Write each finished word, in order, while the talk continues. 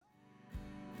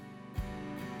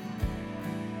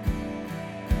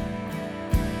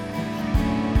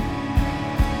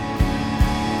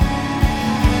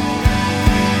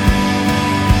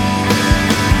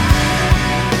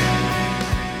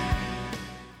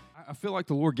I feel like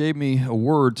the Lord gave me a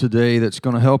word today that's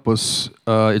going to help us.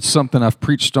 It's something I've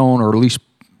preached on, or at least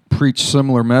preached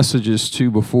similar messages to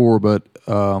before, but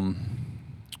let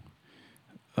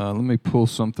me pull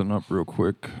something up real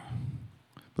quick.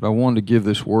 But I wanted to give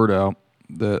this word out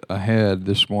that I had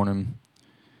this morning.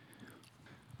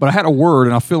 But I had a word,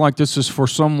 and I feel like this is for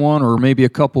someone or maybe a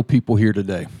couple people here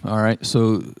today. All right,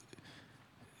 so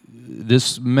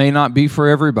this may not be for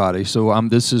everybody. So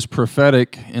this is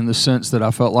prophetic in the sense that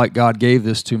I felt like God gave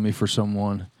this to me for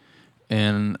someone,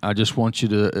 and I just want you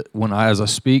to, as I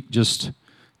speak, just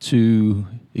to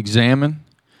examine: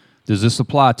 does this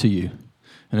apply to you?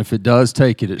 And if it does,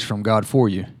 take it. It's from God for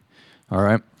you. All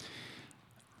right.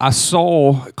 I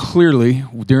saw clearly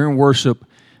during worship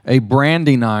a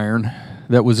branding iron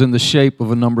that was in the shape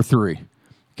of a number 3.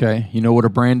 Okay, you know what a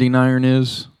branding iron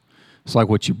is? It's like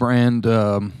what you brand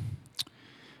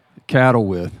cattle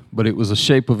with, but it was the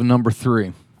shape of a number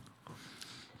 3.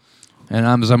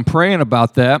 And as I'm praying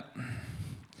about that,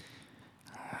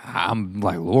 I'm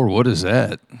like, Lord, what is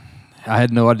that? I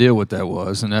had no idea what that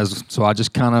was, and so I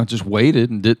just kind of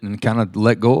waited and didn't kind of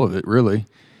let go of it, really.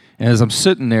 And as I'm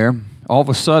sitting there, all of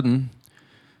a sudden,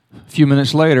 a few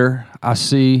minutes later, I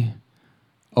see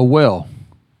a well.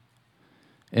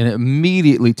 And it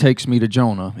immediately takes me to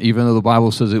Jonah, even though the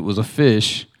Bible says it was a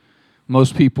fish.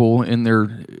 Most people in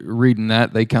their reading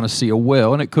that, they kind of see a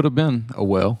well, and it could have been a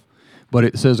well, but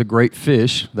it says a great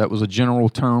fish. That was a general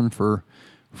term for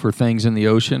things in the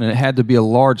ocean, and it had to be a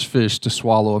large fish to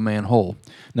swallow a man whole.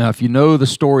 Now, if you know the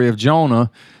story of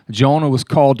Jonah, Jonah was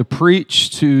called to preach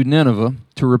to Nineveh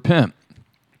to repent.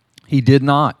 He did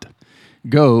not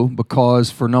go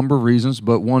because, for a number of reasons,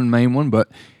 but one main one, but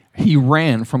he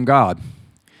ran from God,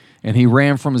 and he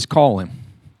ran from his calling.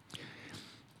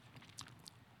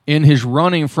 In his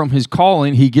running from his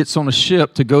calling, he gets on a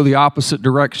ship to go the opposite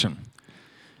direction.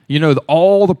 You know,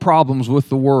 all the problems with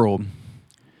the world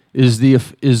is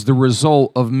the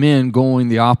result of men going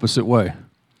the opposite way.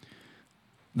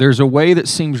 There's a way that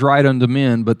seems right unto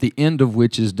men, but the end of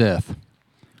which is death.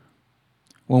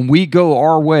 When we go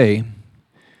our way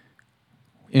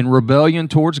in rebellion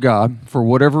towards God, for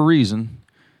whatever reason,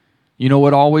 you know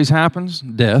what always happens?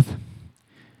 Death.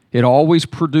 It always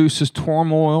produces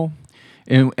turmoil.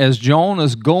 And as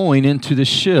Jonah's going into the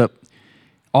ship,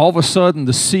 all of a sudden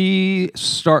the sea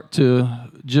start to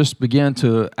just begin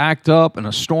to act up, and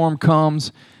a storm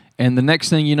comes, and the next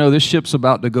thing you know, this ship's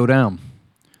about to go down.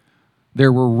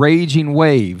 There were raging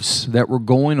waves that were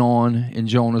going on in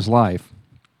Jonah's life.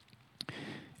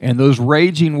 And those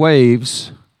raging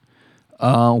waves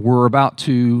were about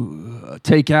to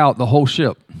take out the whole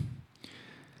ship.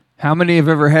 How many have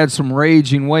ever had some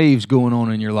raging waves going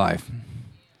on in your life?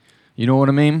 You know what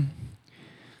I mean?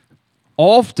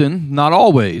 Often, not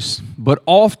always, but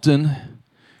often,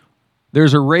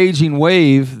 there's a raging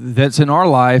wave that's in our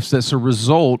lives that's a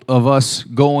result of us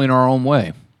going our own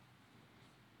way.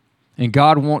 And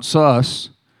God wants us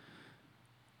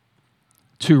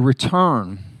to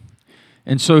return.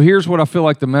 And so here's what I feel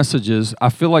like the message is. I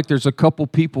feel like there's a couple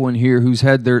people in here who's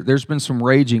had there's been some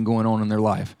raging going on in their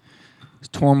life. It's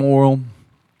turmoil,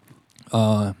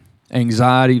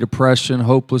 anxiety, depression,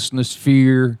 hopelessness,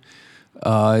 fear,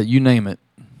 you name it.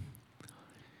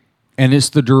 And it's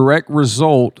the direct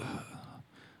result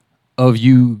of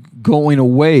you going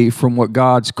away from what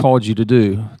God's called you to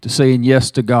do, to saying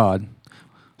yes to God,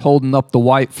 holding up the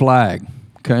white flag,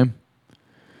 okay?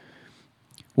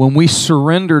 When we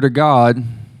surrender to God,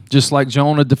 just like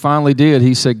Jonah finally did,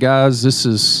 he said, guys, this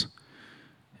is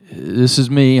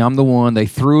me, I'm the one. They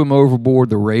threw him overboard,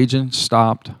 the raging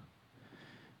stopped.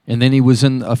 And then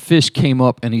a fish came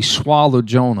up and he swallowed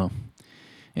Jonah.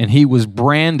 And he was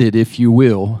branded, if you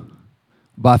will,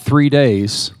 by 3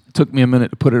 days. It took me a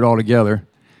minute to put it all together.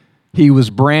 He was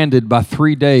branded by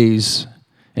 3 days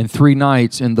and 3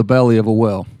 nights in the belly of a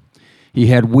well. He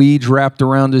had weeds wrapped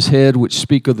around his head, which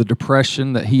speak of the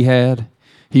depression that he had.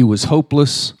 He was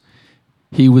hopeless.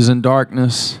 He was in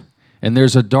darkness. And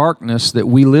there's a darkness that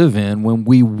we live in when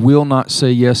we will not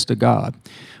say yes to God.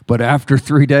 But after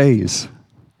 3 days,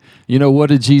 you know, what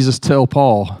did Jesus tell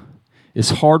Paul? It's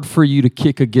hard for you to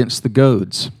kick against the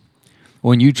goads.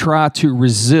 When you try to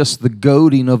resist the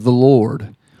goading of the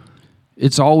Lord,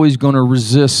 it's always going to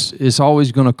resist. It's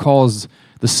always going to cause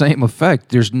the same effect.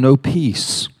 There's no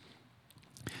peace.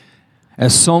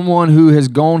 As someone who has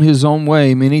gone his own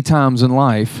way many times in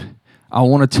life, I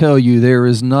want to tell you there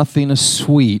is nothing as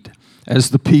sweet as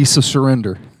the peace of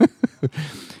surrender.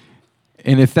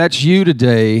 And if that's you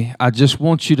today, I just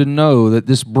want you to know that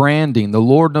this branding, the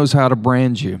Lord knows how to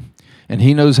brand you. And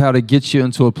He knows how to get you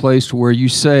into a place where you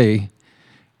say,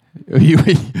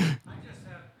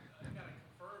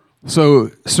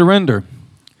 So surrender.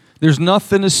 There's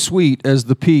nothing as sweet as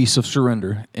the peace of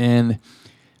surrender and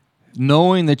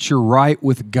knowing that you're right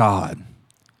with God.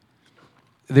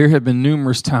 There have been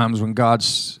numerous times when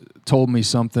God's told me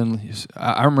something.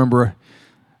 I remember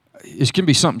it can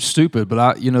be something stupid, but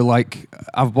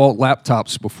I've bought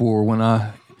laptops before when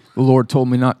the Lord told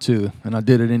me not to, and I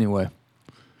did it anyway.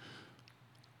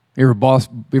 You ever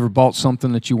bought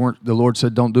something that the Lord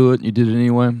said don't do it, and you did it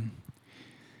anyway?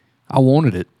 I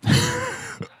wanted it.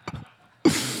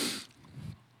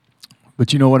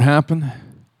 But you know what happened?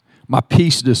 My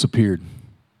peace disappeared.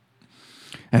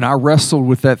 And I wrestled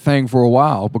with that thing for a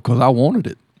while because I wanted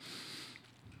it.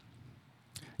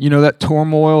 You know that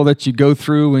turmoil that you go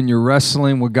through when you're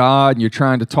wrestling with God and you're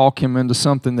trying to talk Him into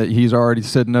something that He's already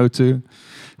said no to?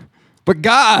 But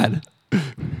God!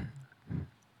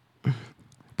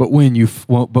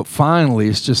 But finally,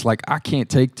 it's just like, I can't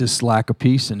take this lack of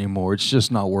peace anymore. It's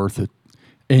just not worth it.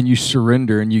 And you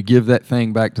surrender and you give that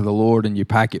thing back to the Lord and you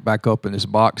pack it back up in this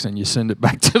box and you send it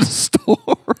back to the store.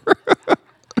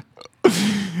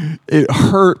 It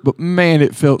hurt, but man,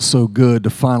 it felt so good to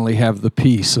finally have the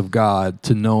peace of God,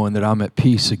 to knowing that I'm at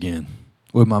peace again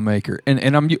with my Maker. And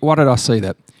why did I say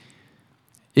that?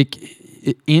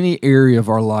 Any area of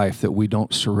our life that we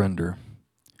don't surrender,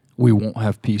 we won't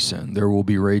have peace in. There will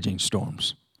be raging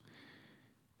storms.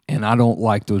 And I don't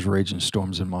like those raging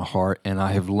storms in my heart. And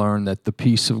I have learned that the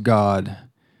peace of God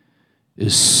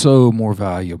is so more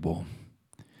valuable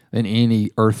than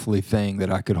any earthly thing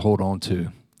that I could hold on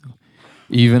to.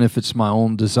 Even if it's my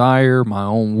own desire, my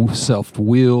own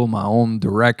self-will, my own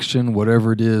direction,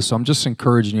 whatever it is. So I'm just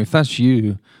encouraging you, if that's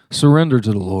you, surrender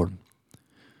to the Lord.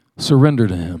 Surrender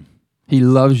to Him. He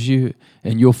loves you,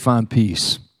 and you'll find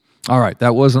peace. All right,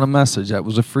 that wasn't a message. That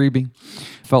was a freebie.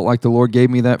 Felt like the Lord gave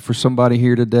me that for somebody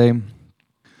here today.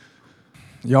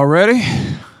 Y'all ready?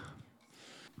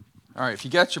 All right, if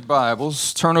you got your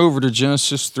Bibles, turn over to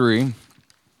Genesis 3.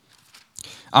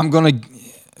 I'm going to,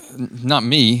 not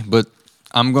me, but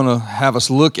I'm going to have us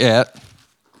look at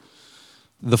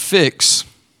the fix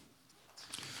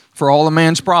for all of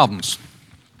man's problems.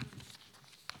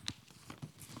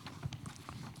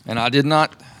 And I did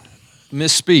not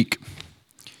misspeak.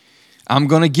 I'm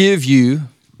going to give you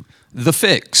the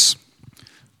fix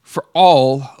for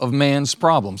all of man's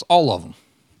problems, all of them.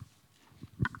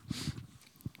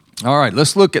 All right,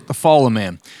 let's look at the fall of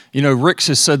man. You know, Rick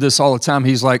has said this all the time.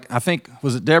 He's like, I think,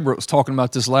 was it Deborah was talking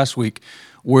about this last week,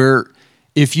 where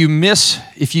if you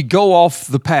go off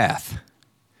the path,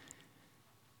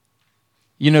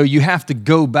 you know, you have to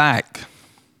go back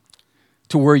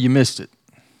to where you missed it.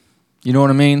 You know what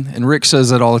I mean? And Rick says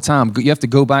that all the time. You have to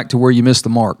go back to where you missed the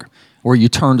mark, where you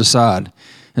turned aside.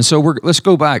 And so let's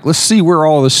go back. Let's see where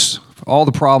all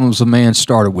the problems of man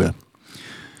started with.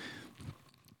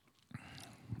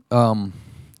 And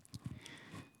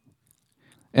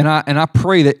I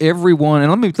pray that everyone, and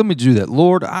let me do that.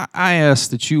 Lord, I ask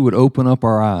that you would open up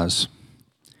our eyes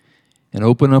and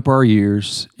open up our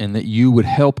ears, and that you would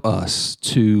help us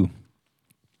to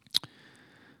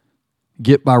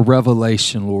get by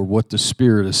revelation, Lord, what the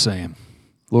Spirit is saying.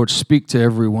 Lord, speak to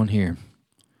everyone here.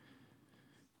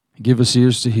 Give us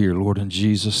ears to hear, Lord, in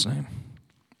Jesus' name.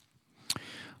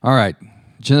 All right,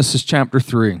 Genesis chapter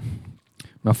 3.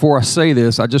 Before I say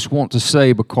this, I just want to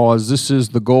say, because this is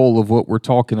the goal of what we're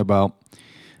talking about,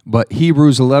 but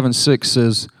Hebrews 11:6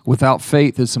 says, without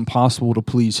faith it's impossible to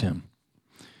please Him.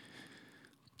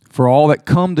 For all that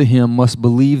come to Him must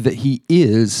believe that He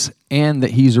is, and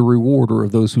that He's a rewarder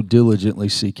of those who diligently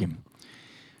seek Him.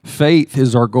 Faith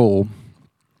is our goal.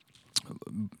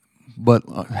 But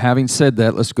having said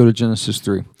that, let's go to Genesis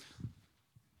 3.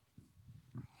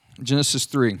 Genesis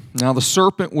 3. Now the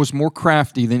serpent was more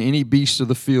crafty than any beast of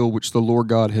the field which the Lord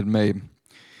God had made.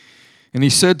 And he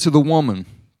said to the woman,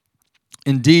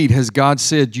 indeed, has God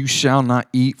said, you shall not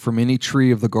eat from any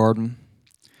tree of the garden?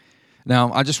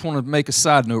 Now, I just want to make a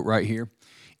side note right here.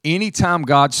 Anytime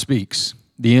God speaks,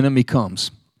 the enemy comes.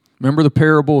 Remember the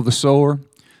parable of the sower?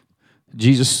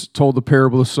 Jesus told the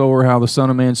parable of the sower, how the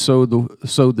Son of Man sowed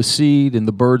the seed, and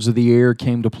the birds of the air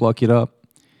came to pluck it up.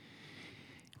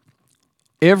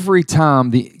 Every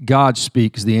time God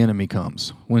speaks, the enemy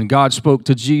comes. When God spoke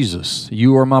to Jesus,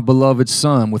 you are my beloved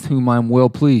Son, with whom I am well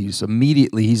pleased.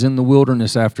 Immediately, he's in the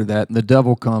wilderness after that, and the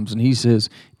devil comes, and he says,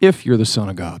 if you're the Son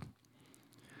of God.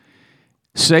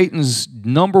 Satan's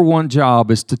number one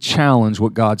job is to challenge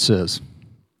what God says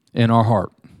in our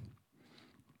heart.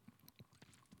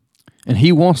 And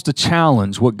he wants to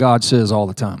challenge what God says all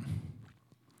the time.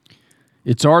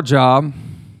 It's our job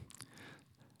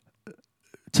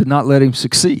to not let him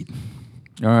succeed.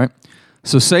 All right?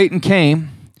 So Satan came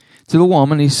to the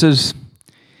woman. He says,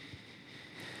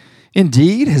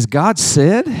 Indeed, has God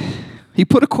said? He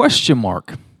put a question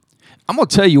mark. I'm going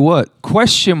to tell you what,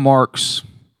 question marks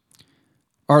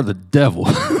are the devil.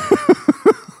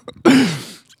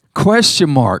 Question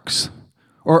marks.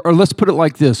 Or let's put it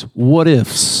like this, what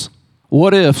ifs?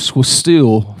 What ifs will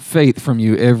steal faith from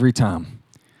you every time.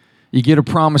 You get a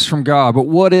promise from God, but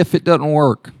what if it doesn't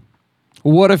work?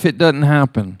 What if it doesn't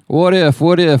happen? What if?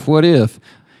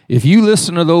 If you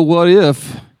listen to the what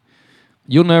if,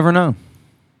 you'll never know.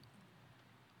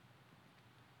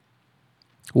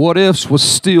 What ifs will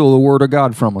steal the word of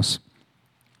God from us.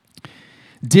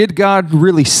 Did God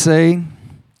really say,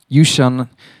 you shall not,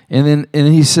 and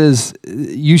he says,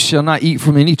 you shall not eat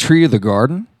from any tree of the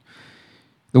garden?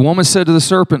 The woman said to the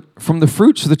serpent, from the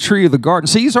fruits of the tree of the garden.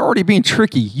 See, he's already being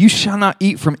tricky. You shall not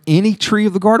eat from any tree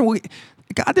of the garden.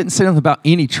 God didn't say anything about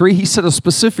any tree. He said a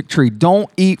specific tree. Don't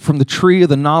eat from the tree of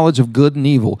the knowledge of good and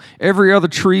evil. Every other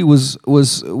tree was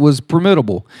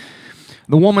permissible.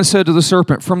 The woman said to the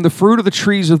serpent, from the fruit of the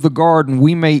trees of the garden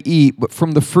we may eat, but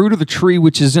from the fruit of the tree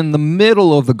which is in the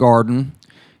middle of the garden,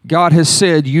 God has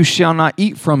said, you shall not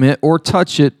eat from it or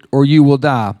touch it, or you will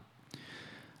die.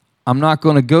 I'm not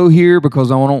going to go here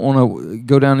because I don't want to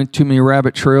go down too many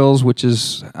rabbit trails, which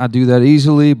is, I do that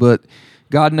easily, but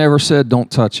God never said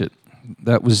don't touch it.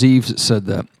 That was Eve that said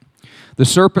that. The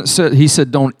serpent said, he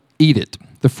said don't eat it,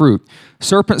 the fruit.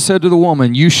 Serpent said to the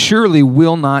woman, you surely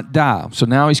will not die. So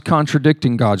now he's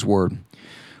contradicting God's word.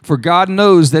 For God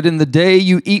knows that in the day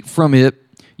you eat from it,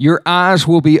 your eyes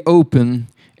will be open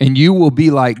and you will be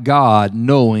like God,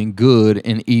 knowing good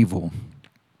and evil.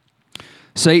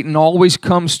 Satan always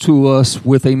comes to us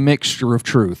with a mixture of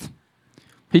truth.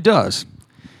 He does.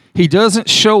 He doesn't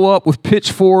show up with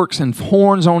pitchforks and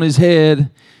horns on his head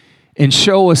and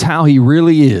show us how he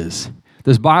really is.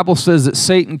 This Bible says that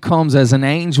Satan comes as an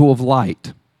angel of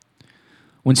light.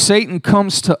 When Satan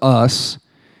comes to us,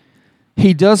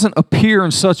 he doesn't appear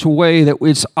in such a way that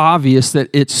it's obvious that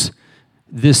it's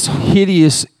this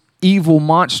hideous evil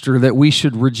monster that we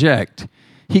should reject.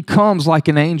 He comes like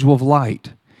an angel of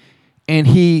light. And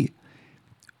he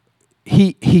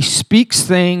speaks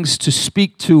things to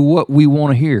speak to what we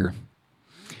want to hear.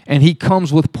 And he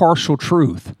comes with partial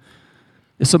truth.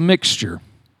 It's a mixture.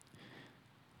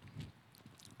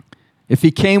 If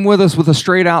he came with us with a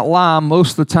straight out lie,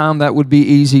 most of the time that would be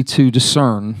easy to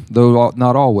discern, though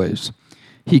not always.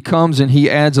 He comes and he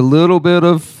adds a little bit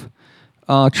of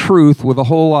truth with a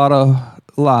whole lot of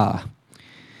lie.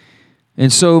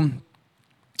 And so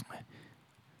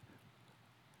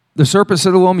the serpent said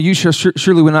to the woman, you shall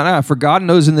surely will not die, for God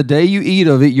knows in the day you eat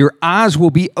of it, your eyes will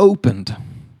be opened,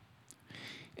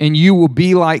 and you will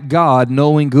be like God,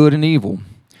 knowing good and evil.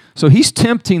 So he's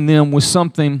tempting them with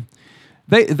something.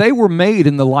 They were made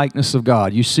in the likeness of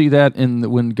God. You see that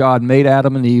when God made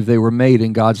Adam and Eve, they were made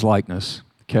in God's likeness.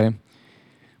 Okay?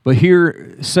 But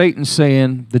here, Satan's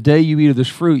saying, the day you eat of this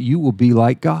fruit, you will be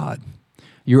like God.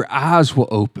 Your eyes will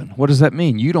open. What does that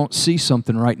mean? You don't see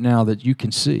something right now that you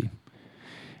can see.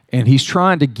 And he's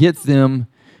trying to get them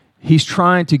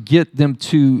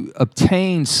to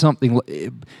obtain something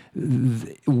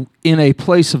in a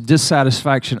place of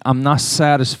dissatisfaction. I'm not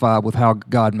satisfied with how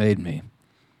God made me.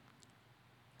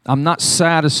 I'm not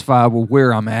satisfied with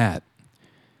where I'm at.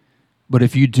 But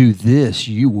if you do this,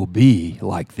 you will be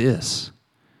like this.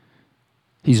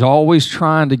 He's always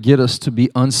trying to get us to be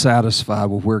unsatisfied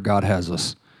with where God has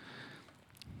us.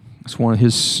 It's one of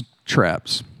his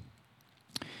traps.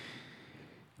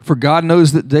 For God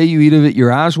knows that the day you eat of it,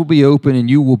 your eyes will be open and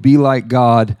you will be like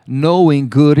God, knowing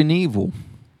good and evil.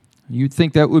 You'd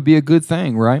think that would be a good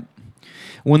thing, right?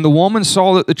 When the woman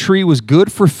saw that the tree was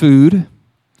good for food,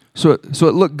 so it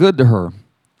looked good to her.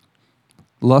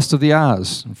 Lust of the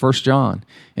eyes, 1 John.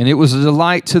 And it was a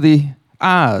delight to the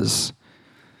eyes,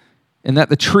 and that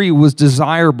the tree was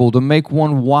desirable to make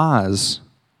one wise.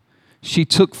 She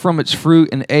took from its fruit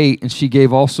and ate, and she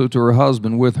gave also to her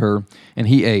husband with her, and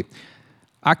he ate.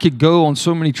 I could go on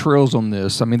so many trails on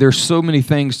this. I mean, there's so many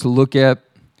things to look at.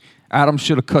 Adam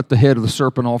should have cut the head of the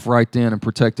serpent off right then and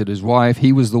protected his wife.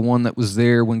 He was the one that was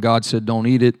there when God said, don't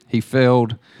eat it. He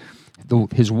failed.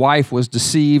 His wife was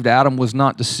deceived. Adam was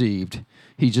not deceived.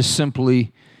 He just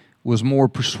simply was more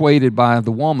persuaded by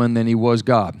the woman than he was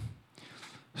God.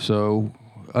 So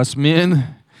us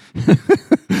men,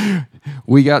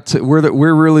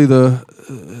 we're really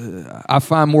I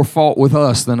find more fault with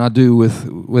us than I do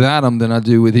with Adam than I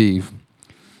do with Eve.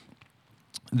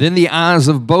 Then the eyes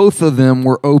of both of them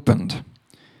were opened,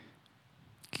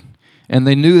 and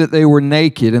they knew that they were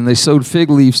naked, and they sewed fig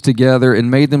leaves together and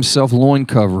made themselves loin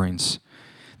coverings.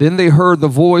 Then they heard the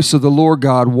voice of the Lord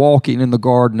God walking in the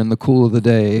garden in the cool of the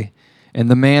day, And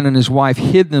the man and his wife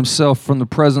hid themselves from the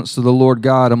presence of the Lord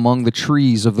God among the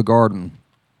trees of the garden.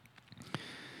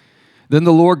 Then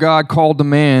the Lord God called the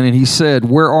man, and he said,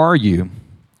 "Where are you?"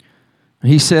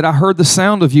 And he said, "I heard the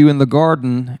sound of you in the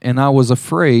garden, and I was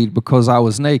afraid because I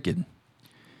was naked,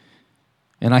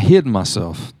 and I hid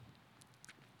myself."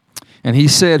 And he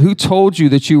said, "Who told you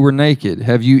that you were naked?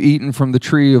 Have you eaten from the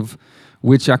tree of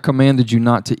which I commanded you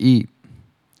not to eat?"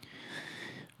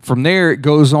 From there, it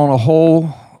goes on a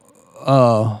whole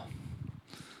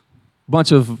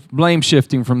bunch of blame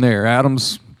shifting from there.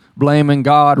 Adam's blaming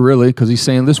God, really, because he's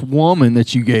saying, "This woman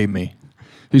that you gave me."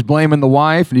 He's blaming the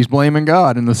wife, and he's blaming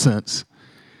God in a sense.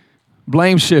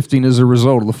 Blame shifting is a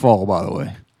result of the fall, by the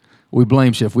way. We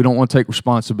blame shift. We don't want to take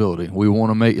responsibility. We want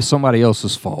to make it somebody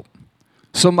else's fault.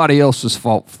 Somebody else's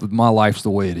fault that my life's the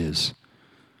way it is.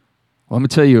 Well, let me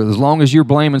tell you, as long as you're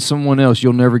blaming someone else,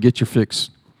 you'll never get your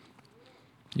fix.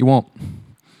 You won't.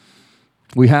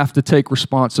 We have to take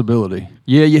responsibility.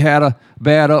 Yeah, you had a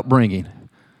bad upbringing.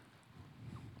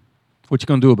 What you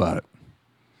going to do about it?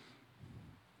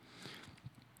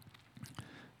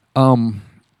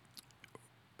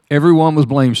 Everyone was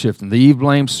blame shifting. The Eve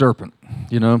blamed serpent.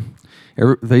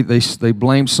 They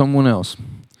blamed someone else.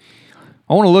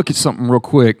 I want to look at something real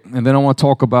quick, and then I want to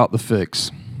talk about the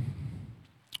fix.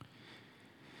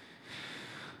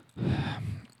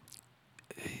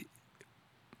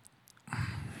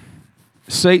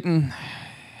 Satan,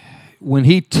 when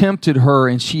he tempted her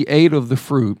and she ate of the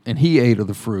fruit, and he ate of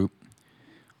the fruit,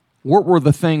 what were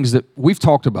the things that, we've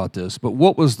talked about this, but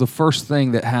what was the first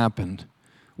thing that happened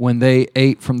when they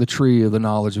ate from the tree of the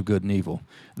knowledge of good and evil?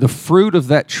 The fruit of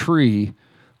that tree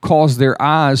caused their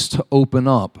eyes to open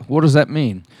up. What does that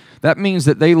mean? That means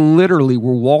that they literally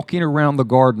were walking around the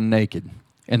garden naked,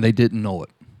 and they didn't know it.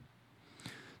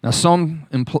 Now, some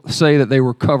say that they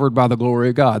were covered by the glory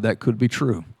of God. That could be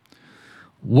true.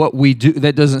 What we do,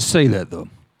 that doesn't say that, though.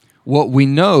 What we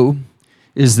know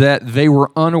is that they were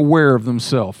unaware of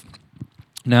themselves.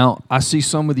 Now, I see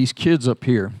some of these kids up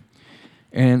here,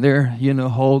 and they're,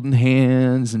 holding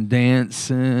hands and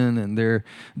dancing, and they're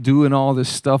doing all this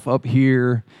stuff up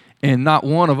here, and not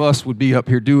one of us would be up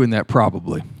here doing that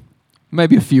probably.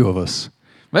 Maybe a few of us.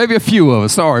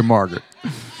 Sorry, Margaret.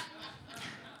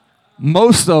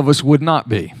 Most of us would not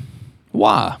be.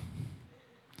 Why?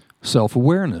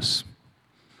 Self-awareness.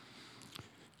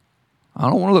 I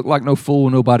don't want to look like no fool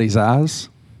in nobody's eyes.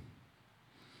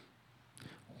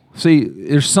 See,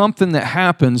 there's something that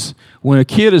happens when a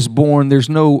kid is born, there's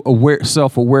no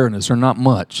self-awareness, or not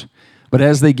much. But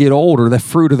as they get older, the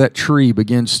fruit of that tree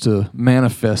begins to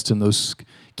manifest in those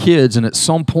kids, and at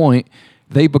some point,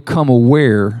 they become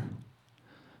aware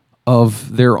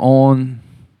of their own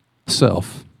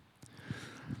self.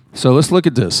 So let's look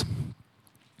at this.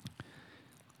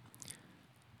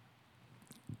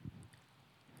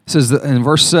 It says that in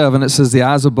verse 7, it says, "The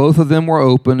eyes of both of them were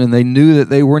open, and they knew that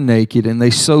they were naked, and they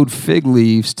sewed fig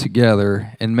leaves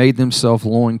together and made themselves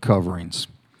loin coverings."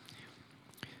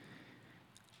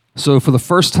 So for the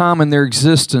first time in their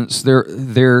existence,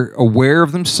 they're aware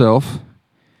of themselves.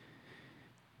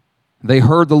 They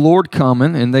heard the Lord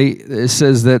coming, and it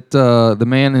says that the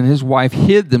man and his wife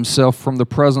hid themselves from the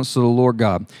presence of the Lord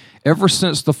God. Ever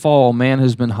since the fall, man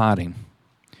has been hiding.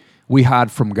 We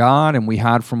hide from God, and we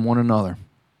hide from one another.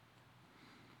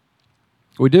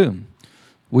 We do.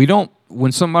 We don't,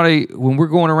 when we're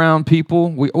going around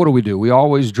people, what do? We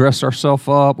always dress ourselves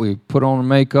up. We put on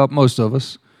makeup, most of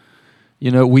us.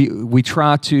 We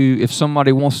try to, if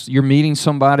you're meeting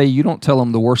somebody, you don't tell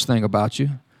them the worst thing about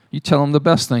you. You tell them the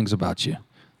best things about you.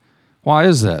 Why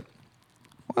is that?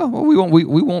 Well,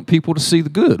 we want people to see the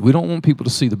good. We don't want people to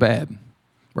see the bad,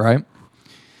 right?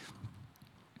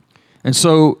 And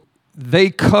so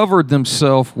they covered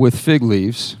themselves with fig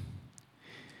leaves.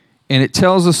 And it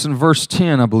tells us in verse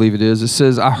 10, I believe it is, it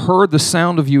says, "I heard the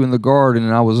sound of you in the garden,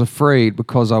 and I was afraid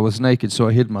because I was naked, so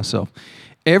I hid myself."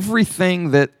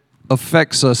 Everything that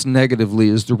affects us negatively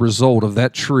is the result of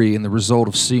that tree and the result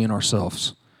of seeing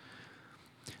ourselves.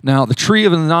 Now, the tree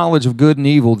of the knowledge of good and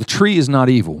evil, the tree is not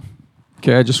evil.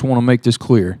 Okay, I just want to make this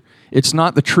clear. It's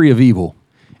not the tree of evil.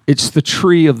 It's the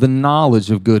tree of the knowledge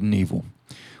of good and evil.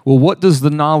 Well, what does the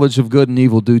knowledge of good and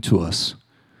evil do to us?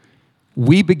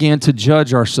 We begin to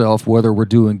judge ourselves whether we're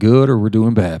doing good or we're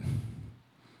doing bad.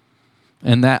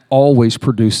 And that always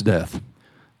produces death.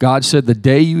 God said, "The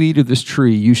day you eat of this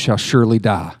tree, you shall surely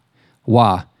die."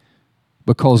 Why?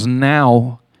 Because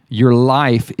now your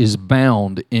life is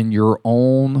bound in your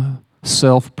own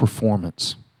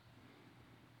self-performance.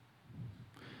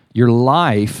 Your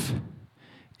life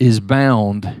is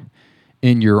bound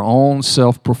in your own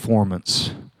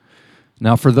self-performance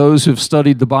Now, for those who've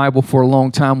studied the Bible for a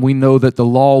long time, we know that the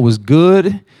law was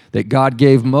good, that God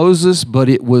gave Moses, but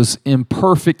it was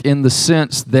imperfect in the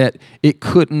sense that it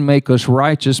couldn't make us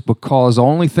righteous, because the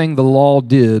only thing the law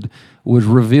did was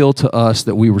reveal to us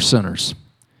that we were sinners.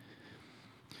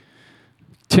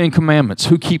 10 Commandments,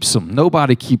 who keeps them?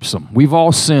 Nobody keeps them. We've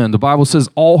all sinned. The Bible says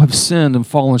all have sinned and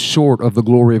fallen short of the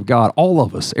glory of God. All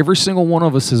of us. Every single one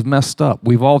of us has messed up.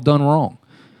 We've all done wrong.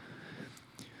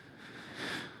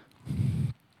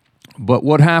 But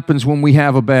what happens when we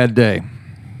have a bad day?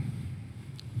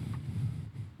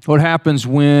 What happens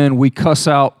when we cuss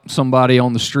out somebody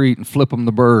on the street and flip them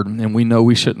the bird, and we know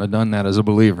we shouldn't have done that as a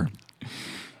believer?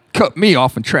 Cut me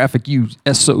off in traffic, you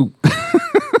SO.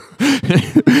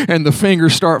 And the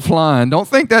fingers start flying. Don't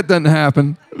think that doesn't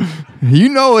happen. You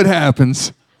know it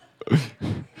happens.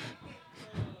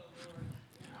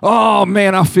 Oh,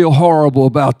 man, I feel horrible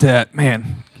about that.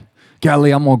 Man,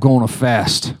 golly, I'm going to go on a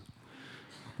fast.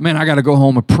 Man, I got to go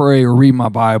home and pray or read my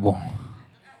Bible.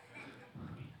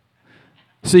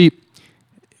 See,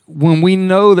 when we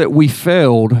know that we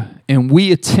failed and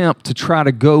we attempt to try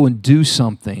to go and do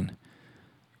something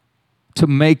to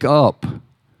make up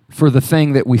for the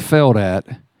thing that we failed at,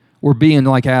 we're being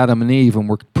like Adam and Eve, and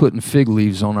we're putting fig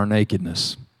leaves on our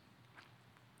nakedness.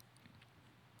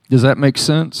 Does that make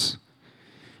sense?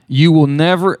 You will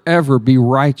never, ever be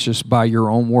righteous by your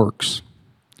own works.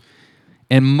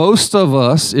 And most of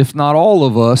us, if not all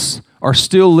of us, are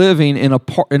still living in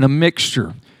a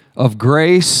mixture of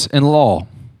grace and law.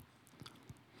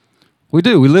 We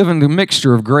do. We live in the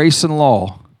mixture of grace and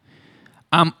law.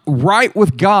 I'm right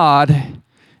with God,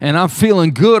 and I'm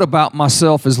feeling good about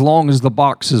myself as long as the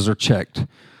boxes are checked.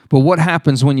 But what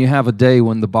happens when you have a day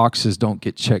when the boxes don't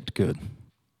get checked good?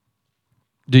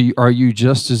 Are you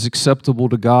just as acceptable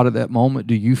to God at that moment?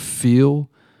 Do you feel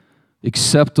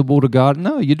acceptable to God?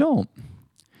 No, you don't.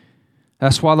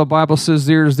 That's why the Bible says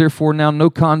there is therefore now no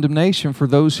condemnation for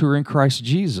those who are in Christ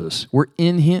Jesus. We're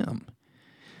in Him.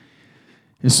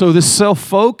 And so this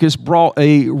self-focus brought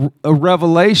a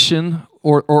revelation,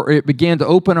 or it began to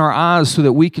open our eyes so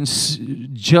that we can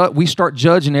we start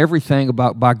judging everything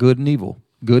by good and evil.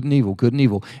 Good and evil, good and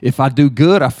evil. If I do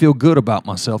good, I feel good about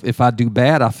myself. If I do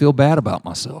bad, I feel bad about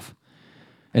myself.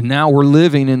 And now we're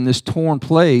living in this torn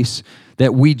place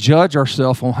that we judge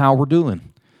ourselves on how we're doing.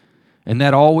 And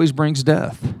that always brings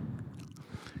death.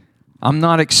 I'm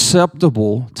not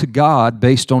acceptable to God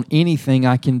based on anything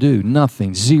I can do.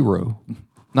 Nothing. Zero.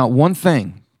 Not one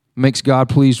thing makes God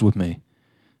pleased with me.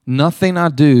 Nothing I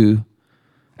do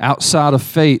outside of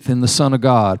faith in the Son of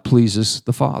God pleases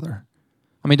the Father.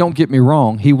 I mean, don't get me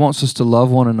wrong. He wants us to love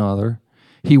one another.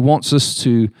 He wants us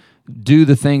to do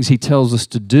the things He tells us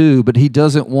to do, but He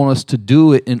doesn't want us to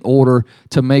do it in order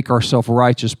to make ourselves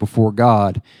righteous before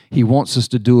God. He wants us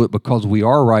to do it because we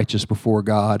are righteous before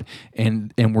God,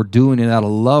 and we're doing it out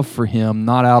of love for Him,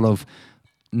 not out of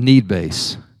need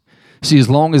base. See, as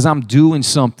long as I'm doing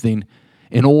something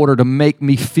in order to make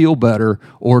me feel better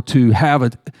or to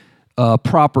have a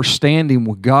proper standing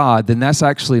with God, then that's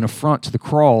actually an affront to the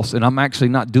cross, and I'm actually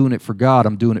not doing it for God,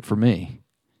 I'm doing it for me.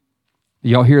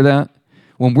 Y'all hear that?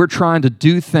 When we're trying to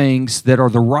do things that are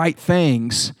the right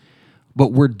things,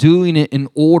 but we're doing it in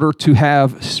order to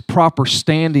have proper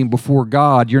standing before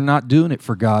God, you're not doing it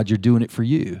for God, you're doing it for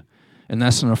you. And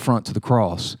that's an affront to the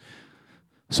cross.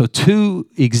 So two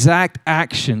exact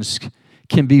actions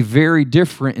can be very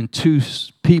different in two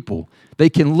people. They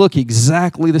can look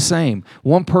exactly the same.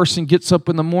 One person gets up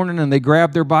in the morning and they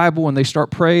grab their Bible and they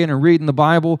start praying and reading the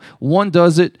Bible. One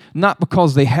does it not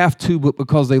because they have to, but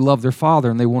because they love their Father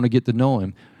and they want to get to know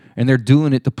Him. And they're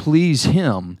doing it to please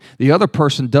Him. The other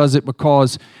person does it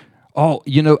because, I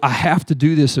have to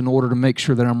do this in order to make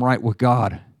sure that I'm right with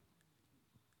God.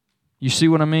 You see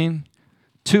what I mean?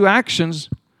 Two actions,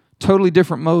 totally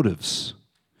different motives.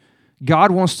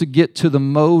 God wants to get to the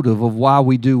motive of why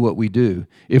we do what we do.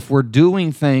 If we're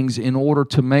doing things in order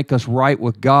to make us right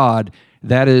with God,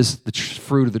 that is the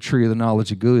fruit of the tree of the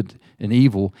knowledge of good and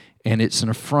evil, and it's an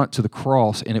affront to the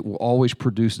cross, and it will always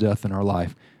produce death in our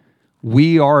life.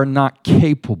 We are not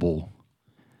capable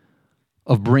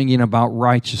of bringing about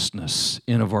righteousness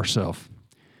in of ourselves.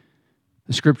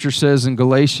 The Scripture says in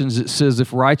Galatians, it says,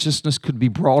 if righteousness could be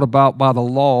brought about by the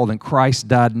law, then Christ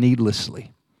died needlessly.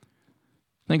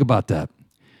 Think about that.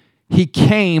 He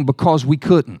came because we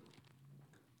couldn't.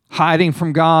 Hiding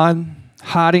from God,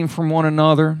 hiding from one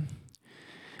another.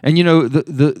 And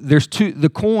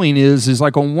the coin is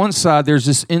like on one side there's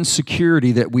this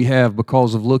insecurity that we have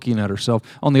because of looking at ourselves.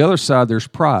 On the other side there's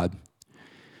pride.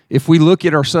 if we look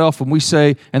at ourselves and we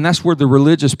say, and that's where the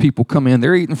religious people come in,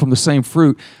 they're eating from the same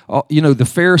fruit. The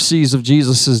Pharisees of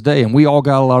Jesus' day, and we all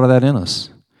got a lot of that in us.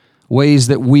 Ways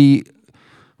that we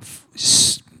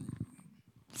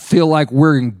feel like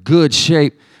we're in good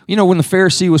shape. When the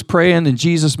Pharisee was praying and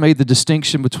Jesus made the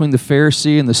distinction between the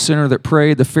Pharisee and the sinner that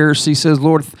prayed, the Pharisee says,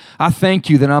 Lord, I thank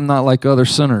you that I'm not like other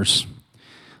sinners.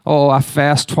 Oh, I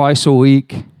fast twice a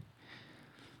week.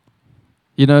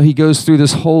 He goes through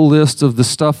this whole list of the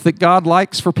stuff that God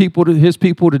likes for his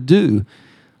people to do.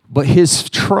 But his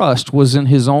trust was in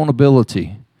his own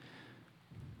ability,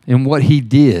 in what he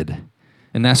did.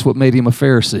 And that's what made him a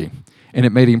Pharisee. And it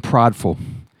made him prideful.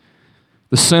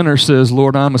 The sinner says,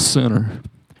 Lord, I'm a sinner.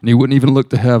 And he wouldn't even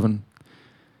look to heaven.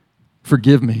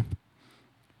 Forgive me.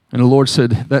 And the Lord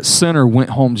said, that sinner went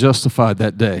home justified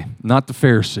that day, not the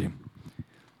Pharisee.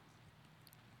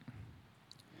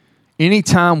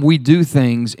 Anytime we do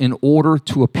things in order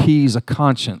to appease a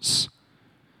conscience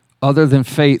other than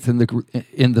faith in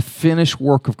the finished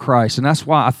work of Christ, and that's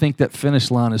why I think that finish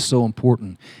line is so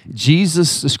important. The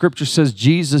Scripture says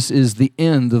Jesus is the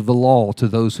end of the law to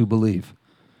those who believe.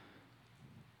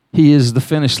 He is the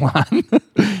finish line.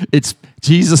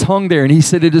 Jesus hung there and he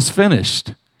said, it is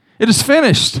finished. It is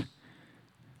finished.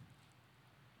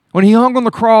 When he hung on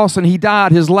the cross and he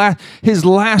died, his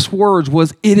last words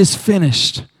was, it is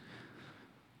finished.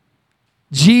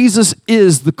 Jesus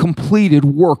is the completed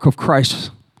work of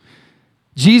Christ.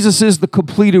 Jesus is the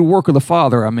completed work of the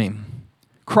Father,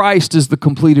 Christ is the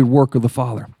completed work of the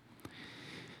Father.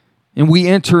 And we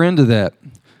enter into that.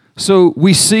 So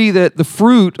we see that the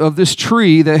fruit of this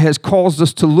tree that has caused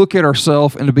us to look at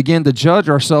ourselves and to begin to judge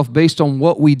ourselves based on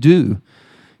what we do.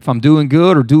 If I'm doing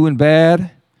good or doing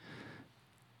bad,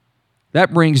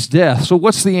 that brings death. So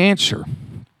what's the answer?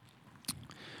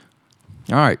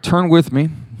 All right, turn with me.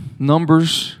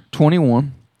 Numbers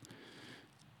 21.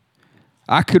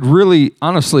 I could really,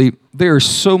 honestly, there's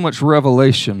so much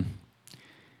revelation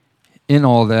in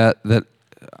all that,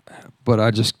 but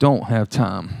I just don't have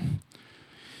time.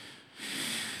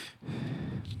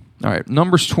 All right,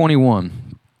 Numbers 21.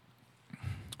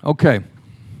 Okay.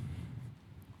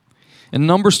 In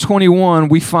Numbers 21,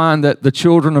 we find that the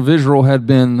children of Israel had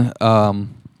been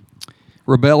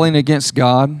rebelling against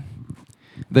God.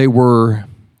 They were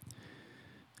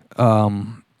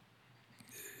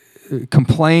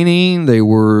complaining, they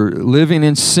were living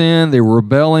in sin, they were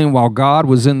rebelling while God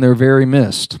was in their very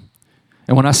midst.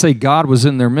 And when I say God was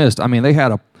in their midst, they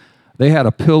had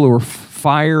a pillar of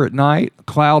fire at night, a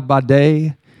cloud by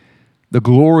day. The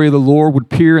glory of the Lord would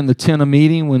appear in the tent of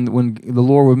meeting when the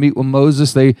Lord would meet with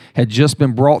Moses. They had just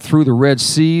been brought through the Red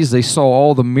Seas. They saw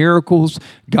all the miracles.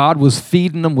 God was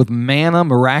feeding them with manna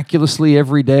miraculously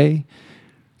every day.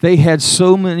 They had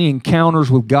so many encounters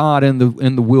with God in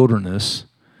the wilderness,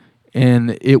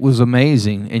 and it was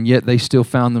amazing, and yet they still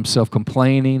found themselves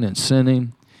complaining and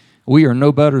sinning. We are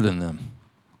no better than them.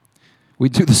 We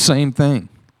do the same thing.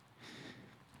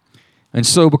 And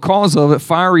so because of it,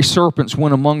 fiery serpents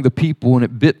went among the people, and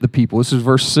it bit the people. This is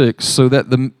verse 6, so that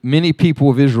the many people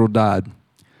of Israel died.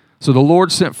 So the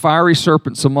Lord sent fiery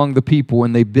serpents among the people,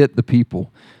 and they bit the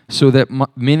people, so that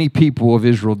many people of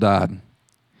Israel died.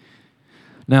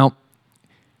 Now,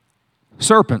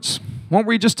 serpents. Weren't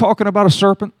we just talking about a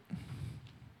serpent?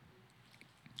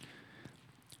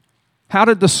 How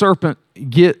did the serpent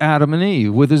get Adam and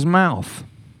Eve? With his mouth.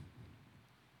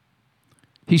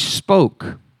 He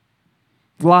spoke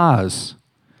lies.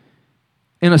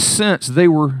 In a sense, they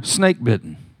were snake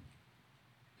bitten.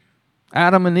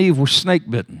 Adam and Eve were snake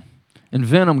bitten, and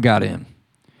venom got in.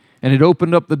 And it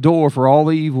opened up the door for all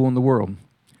the evil in the world.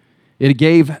 It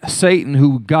gave Satan,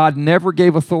 who God never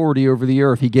gave authority over the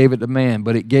earth, he gave it to man,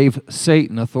 but it gave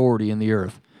Satan authority in the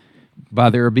earth by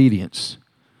their obedience.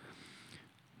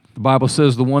 The Bible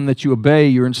says the one that you obey,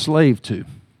 you're enslaved to.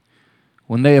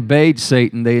 When they obeyed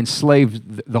Satan, they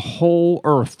enslaved the whole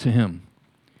earth to him.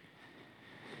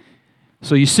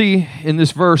 So you see in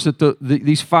this verse that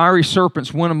these fiery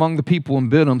serpents went among the people and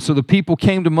bit them. So the people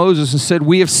came to Moses and said,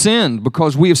 we have sinned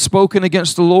because we have spoken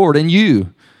against the Lord, and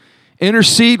you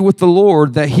intercede with the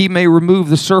Lord that he may remove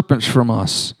the serpents from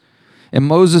us. And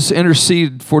Moses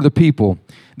interceded for the people.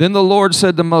 Then the Lord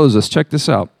said to Moses, check this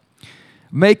out,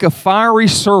 make a fiery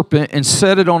serpent and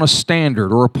set it on a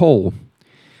standard or a pole.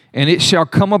 And it shall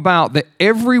come about that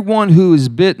everyone who is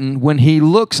bitten, when he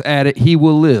looks at it, he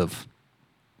will live.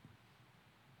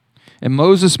 And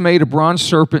Moses made a bronze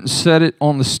serpent and set it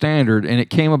on the standard. And it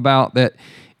came about that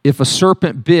if a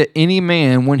serpent bit any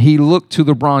man, when he looked to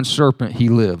the bronze serpent, he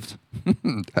lived.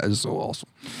 That is so awesome.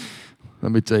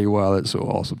 Let me tell you why that's so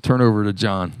awesome. Turn over to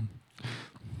John.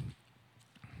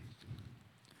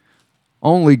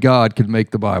 Only God could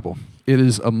make the Bible. It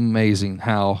is amazing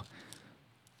how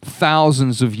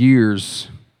thousands of years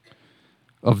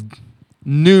of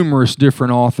numerous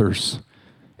different authors,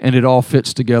 and it all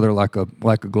fits together like a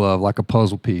glove, like a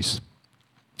puzzle piece.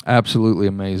 Absolutely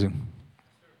amazing.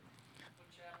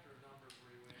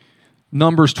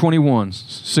 Numbers 21,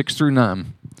 6 through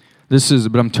 9.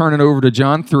 But I'm turning over to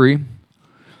John 3.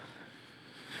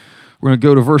 We're going to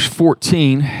go to verse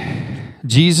 14.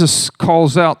 Jesus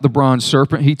calls out the bronze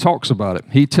serpent. He talks about it.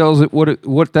 He tells it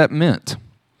what that meant.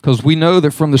 Because we know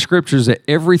that from the scriptures that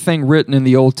everything written in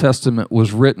the Old Testament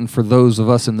was written for those of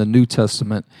us in the New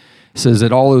Testament. It says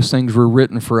that all those things were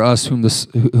written for us whom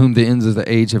the ends of the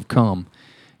age have come.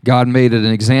 God made it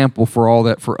an example for all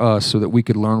that for us so that we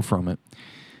could learn from it.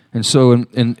 And so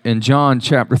in John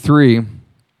chapter 3,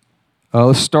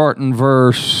 let's start in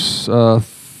verse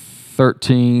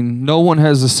 13. No one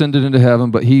has ascended into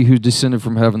heaven but he who descended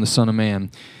from heaven, the Son of Man.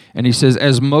 And he says,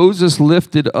 as Moses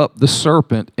lifted up the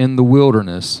serpent in the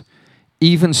wilderness,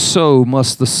 even so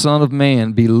must the Son of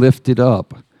Man be lifted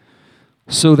up,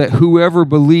 so that whoever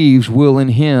believes will in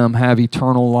him have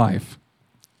eternal life.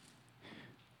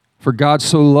 For God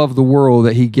so loved the world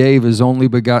that he gave his only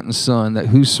begotten Son, that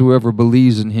whosoever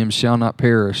believes in him shall not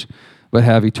perish, but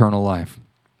have eternal life.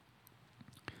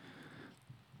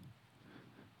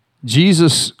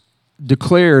 Jesus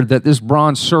declared that this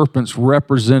bronze serpent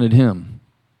represented him.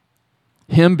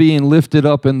 Him being lifted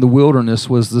up in the wilderness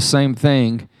was the same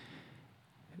thing.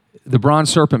 The bronze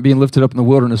serpent being lifted up in the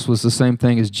wilderness was the same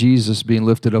thing as Jesus being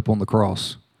lifted up on the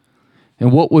cross.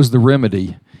 And what was the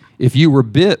remedy? If you were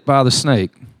bit by the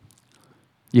snake,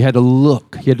 you had to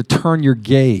look, you had to turn your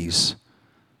gaze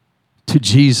to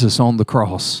Jesus on the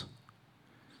cross.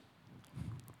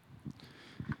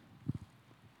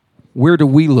 Where do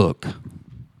we look?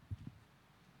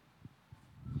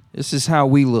 This is how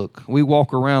we look. We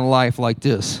walk around life like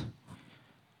this.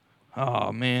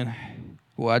 Oh, man.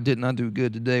 Well, I did not do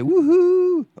good today.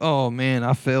 Woohoo! Oh, man,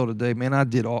 I failed today. Man, I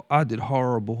did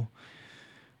horrible.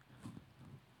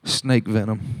 Snake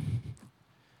venom.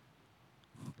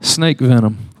 Snake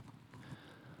venom.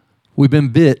 We've been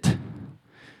bit.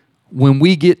 When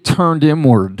we get turned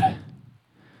inward,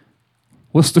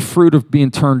 what's the fruit of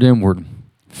being turned inward?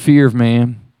 Fear of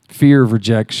man, fear of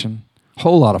rejection,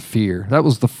 whole lot of fear. That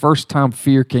was the first time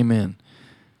fear came in,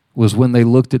 was when they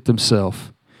looked at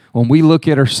themselves. When we look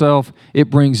at ourselves, it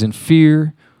brings in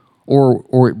fear,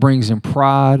 or it brings in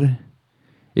pride.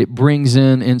 It brings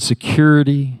in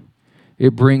insecurity.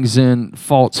 It brings in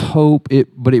false hope.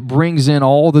 But it brings in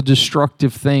all the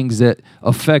destructive things that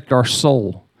affect our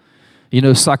soul. You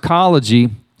know, psychology,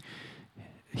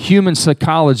 human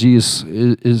psychology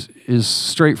is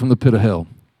straight from the pit of hell.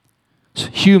 It's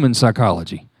human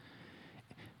psychology.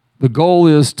 The goal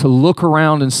is to look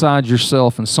around inside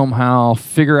yourself and somehow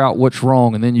figure out what's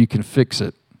wrong, and then you can fix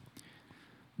it.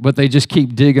 But they just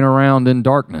keep digging around in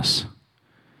darkness.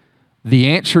 The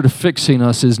answer to fixing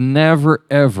us is never,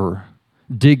 ever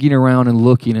digging around and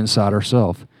looking inside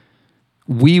ourselves.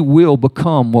 We will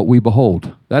become what we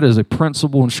behold. That is a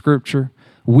principle in Scripture.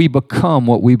 We become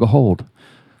what we behold.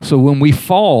 So when we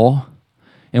fall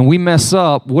and we mess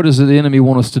up, what does the enemy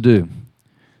want us to do?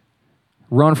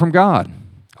 Run from God.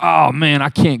 Oh, man, I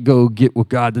can't go get with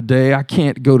God today. I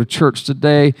can't go to church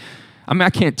today. I mean, I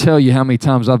can't tell you how many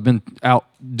times I've been out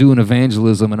doing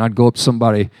evangelism and I'd go up to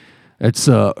somebody that's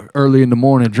early in the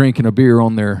morning drinking a beer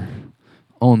on their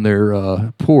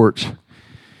porch.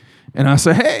 And I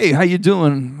say, hey, how you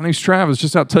doing? My name's Travis.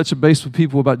 Just out touching base with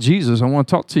people about Jesus. I want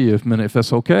to talk to you a minute if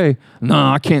that's okay. No,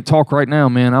 I can't talk right now,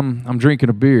 man. I'm drinking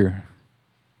a beer.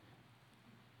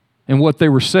 And what they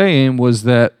were saying was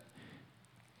that,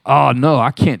 oh, no,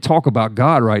 I can't talk about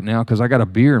God right now because I got a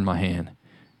beer in my hand.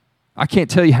 I can't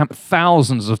tell you how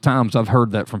thousands of times I've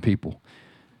heard that from people.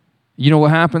 You know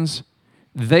what happens?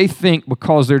 They think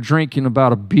because they're drinking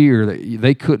about a beer that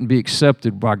they couldn't be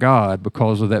accepted by God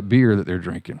because of that beer that they're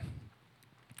drinking.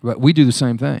 But we do the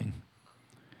same thing.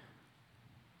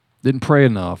 Didn't pray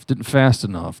enough, didn't fast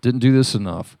enough, didn't do this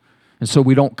enough. And so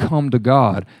we don't come to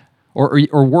God. Or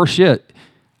worse yet,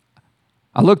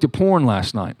 I looked at porn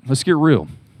last night. Let's get real.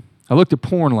 I looked at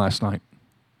porn last night.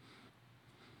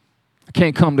 I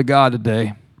can't come to God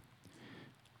today.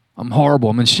 I'm horrible.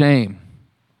 I'm in shame.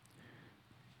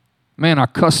 Man, I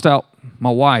cussed out my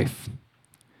wife.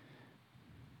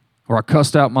 Or I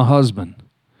cussed out my husband.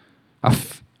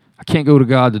 I can't go to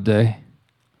God today.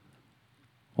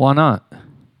 Why not?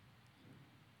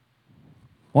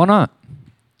 Why not?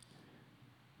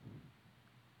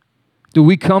 Do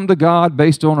we come to God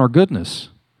based on our goodness?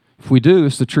 If we do,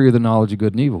 it's the tree of the knowledge of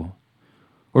good and evil.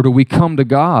 Or do we come to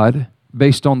God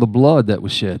based on the blood that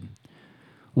was shed?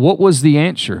 What was the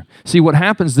answer? See, what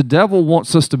happens, the devil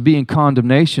wants us to be in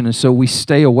condemnation, and so we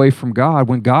stay away from God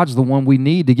when God's the one we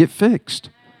need to get fixed.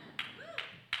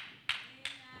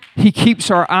 He keeps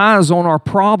our eyes on our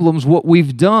problems, what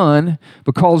we've done,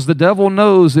 because the devil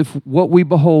knows if what we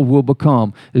behold will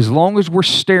become. As long as we're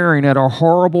staring at our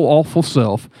horrible, awful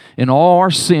self and all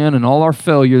our sin and all our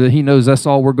failure, that he knows that's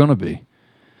all we're going to be.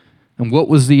 And what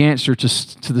was the answer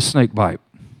to the snake bite?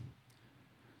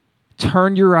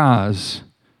 Turn your eyes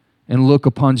and look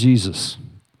upon Jesus.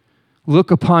 Look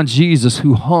upon Jesus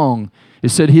who hung. It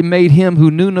said he made him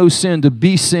who knew no sin to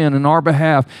be sin in our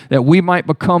behalf, that we might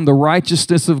become the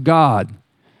righteousness of God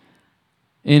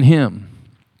in him.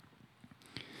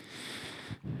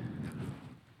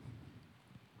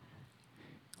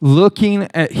 Looking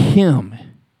at him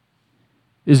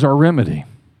is our remedy.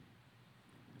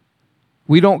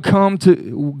 We don't come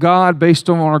to God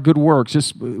based on our good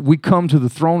works. We come to the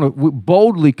throne we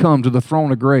boldly come to the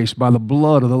throne of grace by the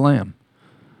blood of the Lamb.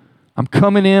 I'm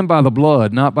coming in by the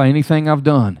blood, not by anything I've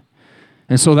done.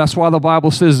 And so that's why the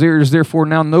Bible says there is therefore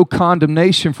now no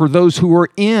condemnation for those who are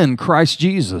in Christ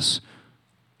Jesus.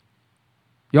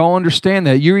 Y'all understand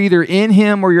that? You're either in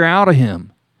him or you're out of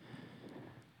him.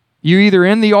 You're either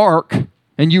in the ark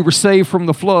and you were saved from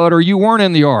the flood, or you weren't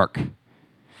in the ark.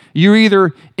 You're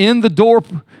either in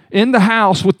the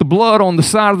house with the blood on the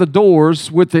side of the doors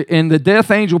and the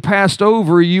death angel passed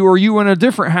over you, or you were in a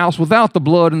different house without the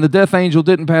blood and the death angel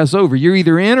didn't pass over. You're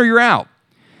either in or you're out.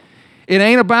 It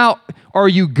ain't about are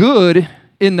you good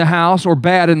in the house or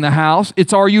bad in the house.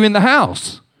 It's are you in the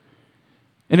house.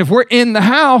 And if we're in the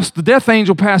house, the death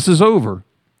angel passes over.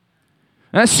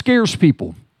 That scares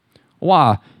people.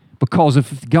 Why? Because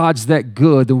if God's that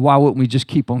good, then why wouldn't we just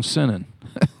keep on sinning?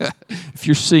 If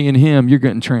you're seeing him, you're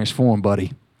getting transformed,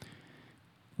 buddy.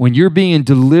 When you're being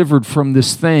delivered from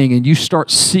this thing and you start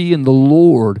seeing the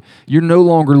Lord, you're no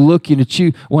longer looking at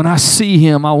you. When I see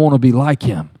him, I want to be like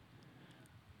him.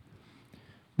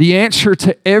 The answer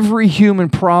to every human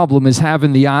problem is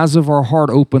having the eyes of our heart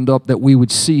opened up that we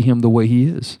would see him the way he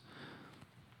is.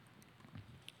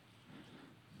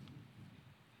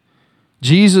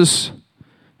 Jesus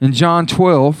in John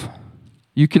 12,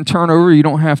 you can turn over, you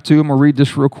don't have to. I'm going to read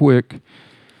this real quick.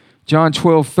 John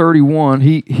 12:31,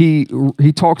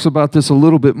 he talks about this a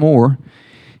little bit more.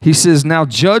 He says, now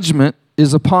judgment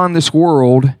is upon this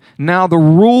world. Now the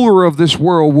ruler of this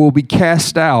world will be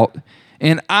cast out.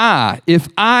 And if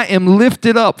I am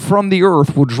lifted up from the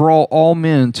earth, will draw all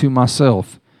men to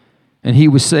myself. And he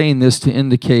was saying this to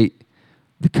indicate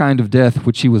the kind of death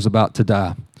which he was about to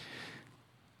die.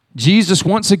 Jesus,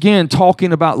 once again,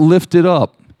 talking about lifted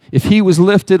up. If he was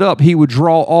lifted up, he would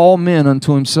draw all men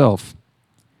unto himself.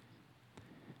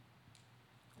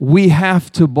 We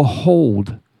have to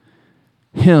behold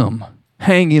him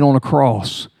hanging on a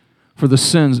cross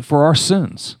for our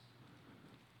sins.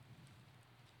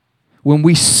 When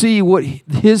we see what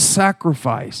his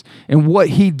sacrifice and what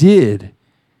he did,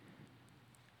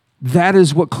 that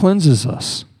is what cleanses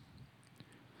us.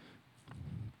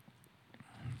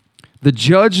 The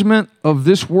judgment of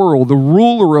this world, the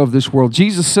ruler of this world,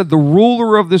 Jesus said the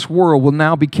ruler of this world will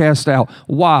now be cast out.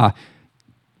 Why?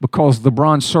 Because the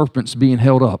bronze serpent's being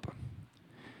held up.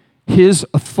 His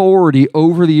authority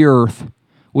over the earth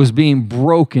was being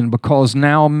broken because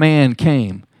now man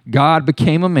came. God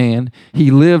became a man.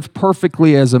 He lived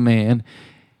perfectly as a man.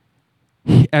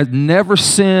 He had never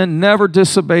sinned, never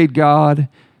disobeyed God,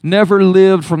 never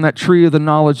lived from that tree of the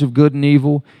knowledge of good and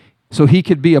evil. So he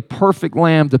could be a perfect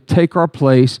lamb to take our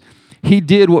place. He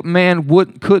did what man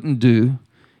couldn't do.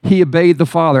 He obeyed the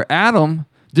Father. Adam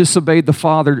disobeyed the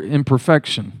Father in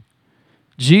perfection.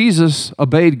 Jesus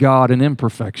obeyed God in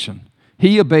imperfection.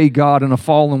 He obeyed God in a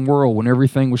fallen world when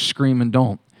everything was screaming,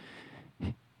 don't.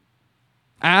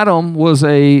 Adam was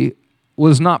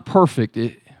not perfect.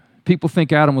 People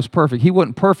think Adam was perfect. He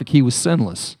wasn't perfect. He was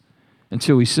sinless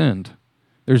until he sinned.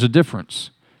 There's a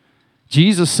difference.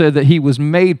 Jesus said that he was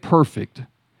made perfect.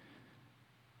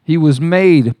 He was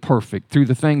made perfect through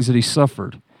the things that he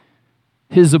suffered.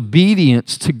 His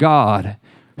obedience to God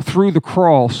through the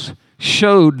cross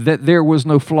showed that there was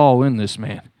no flaw in this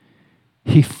man.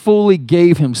 He fully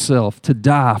gave himself to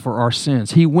die for our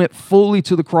sins. He went fully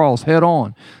to the cross head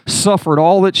on, suffered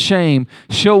all its shame,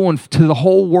 showing to the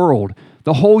whole world,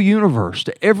 the whole universe,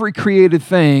 to every created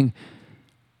thing,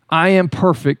 I am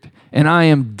perfect and I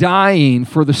am dying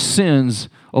for the sins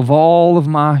of all of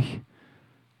my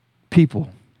people,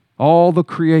 all the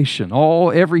creation,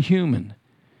 every human.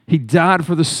 He died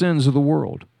for the sins of the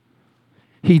world.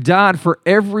 He died for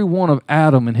every one of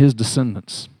Adam and his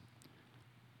descendants.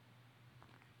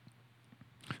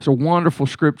 It's a wonderful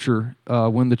scripture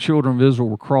when the children of Israel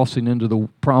were crossing into the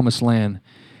promised land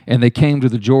and they came to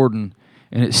the Jordan.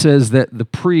 And it says that the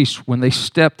priests, when they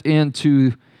stepped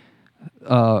into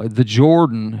the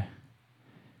Jordan,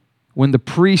 when the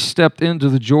priests stepped into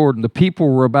the Jordan, the people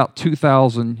were about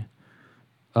 2,000,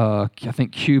 I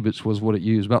think cubits was what it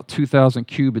used, about 2,000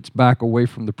 cubits back away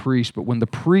from the priest. But when the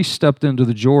priest stepped into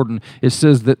the Jordan, it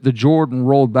says that the Jordan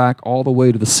rolled back all the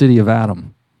way to the city of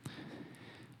Adam.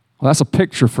 Well, that's a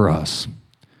picture for us.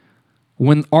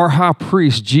 When our high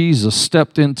priest, Jesus,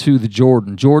 stepped into the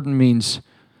Jordan, Jordan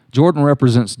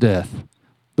represents death.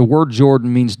 The word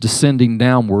Jordan means descending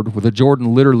downward, where the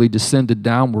Jordan literally descended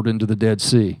downward into the Dead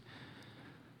Sea.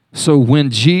 So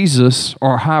when Jesus,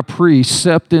 our high priest,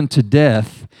 stepped into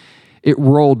death, it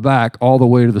rolled back all the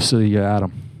way to the city of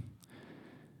Adam.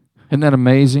 Isn't that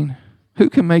amazing? Who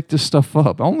can make this stuff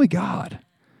up? Only God.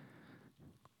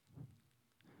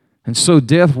 And so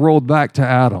death rolled back to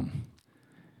Adam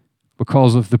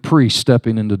because of the priest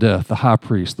stepping into death, the high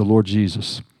priest, the Lord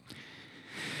Jesus.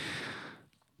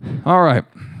 All right.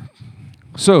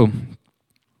 So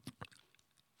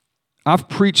I've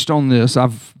preached on this.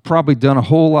 I've probably done a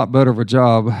whole lot better of a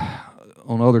job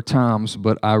on other times,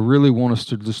 but I really want us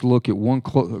to just look at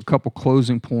a couple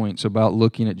closing points about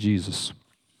looking at Jesus,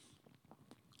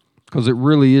 because it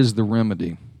really is the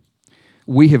remedy.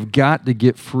 We have got to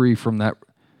get free from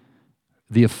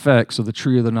the effects of the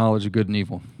tree of the knowledge of good and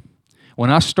evil. When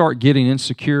I start getting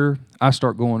insecure, I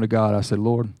start going to God. I said,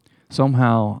 Lord,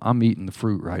 somehow I'm eating the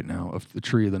fruit right now of the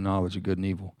tree of the knowledge of good and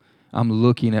evil. I'm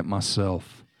looking at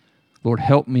myself. Lord,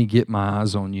 help me get my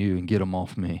eyes on you and get them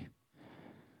off me.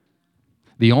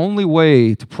 The only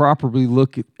way to properly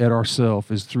look at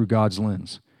ourselves is through God's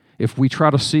lens. If we try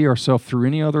to see ourselves through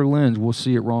any other lens, we'll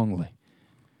see it wrongly,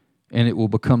 and it will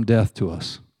become death to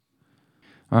us.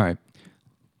 All right.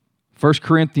 1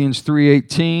 Corinthians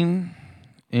 3:18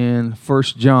 and 1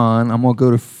 John. I'm going to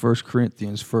go to 1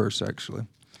 Corinthians first, actually.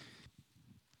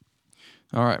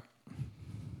 All right.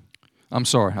 I'm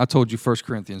sorry. I told you 1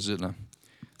 Corinthians, didn't I?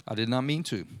 I did not mean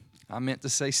to. I meant to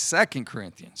say 2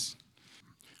 Corinthians.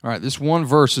 All right. This one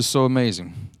verse is so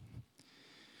amazing.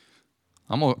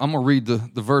 I'm going to read the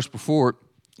verse before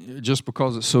it just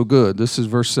because it's so good. This is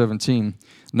verse 17.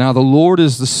 Now the Lord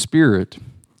is the Spirit,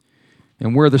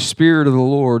 and where the Spirit of the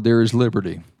Lord, there is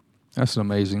liberty. That's an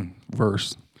amazing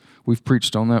verse. We've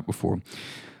preached on that before.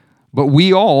 But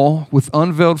we all, with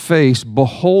unveiled face,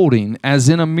 beholding as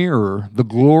in a mirror the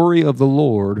glory of the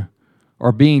Lord,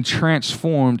 are being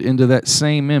transformed into that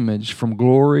same image from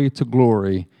glory to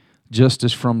glory, just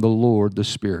as from the Lord the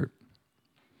Spirit.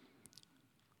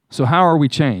 So how are we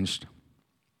changed?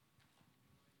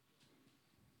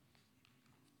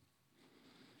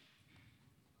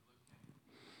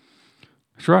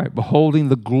 That's right, beholding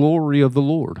the glory of the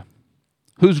Lord.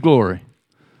 Whose glory?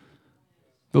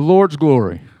 The Lord's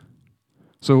glory.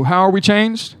 So how are we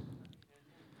changed?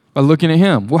 By looking at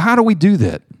Him. Well, how do we do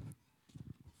that?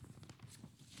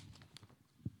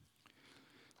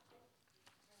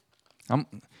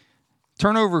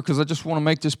 Turn over, because I just want to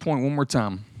make this point one more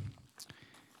time.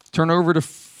 Turn over to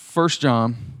 1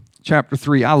 John chapter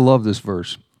 3. I love this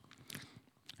verse.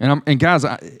 And guys,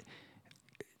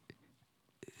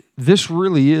 this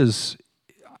really is,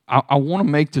 I want to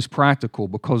make this practical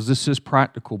because this is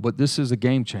practical, but this is a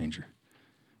game changer.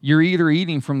 You're either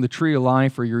eating from the tree of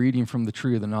life or you're eating from the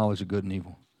tree of the knowledge of good and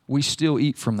evil. We still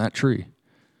eat from that tree.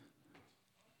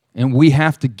 And we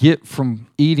have to get from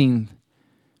eating.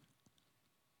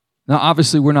 Now,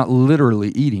 obviously, we're not literally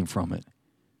eating from it.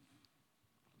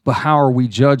 But how are we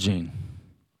judging?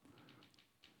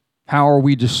 How are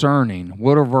we discerning?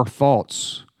 What are our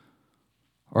thoughts?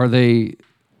 Are they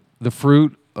the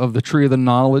fruit of the tree of the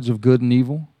knowledge of good and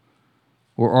evil?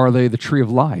 Or are they the tree of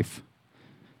life?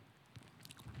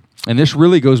 And this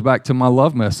really goes back to my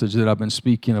love message that I've been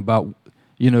speaking about,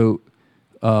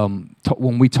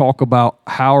 when we talk about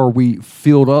how are we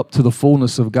filled up to the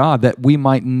fullness of God, that we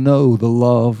might know the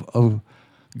love of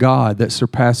God that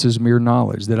surpasses mere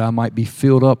knowledge, that I might be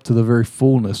filled up to the very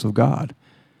fullness of God.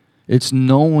 It's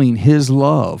knowing His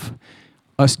love,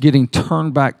 us getting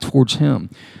turned back towards Him.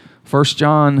 1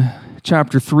 John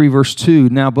chapter 3, verse 2,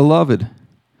 now beloved,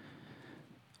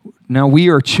 now we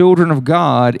are children of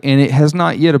God, and it has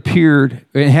not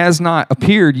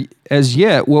appeared as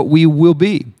yet what we will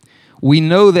be. We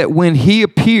know that when He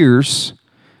appears,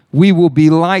 we will be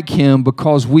like Him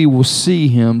because we will see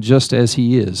Him just as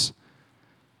He is.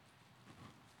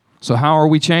 So how are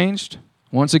we changed?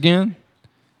 Once again,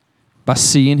 by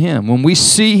seeing Him. When we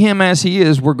see Him as He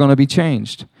is, we're going to be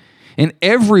changed. And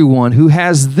everyone who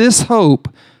has this hope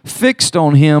fixed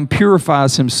on Him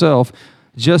purifies himself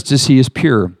just as he is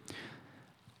pure.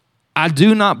 I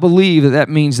do not believe that that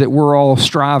means that we're all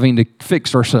striving to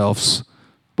fix ourselves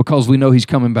because we know he's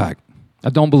coming back. I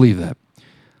don't believe that.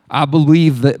 I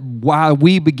believe that while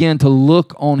we begin to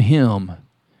look on him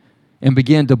and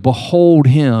begin to behold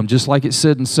him, just like it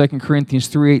said in 2 Corinthians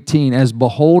 3:18, as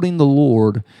beholding the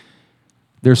Lord,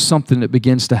 there's something that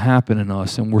begins to happen in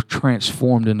us and we're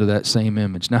transformed into that same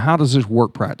image. Now, how does this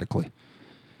work practically?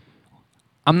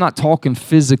 I'm not talking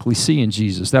physically seeing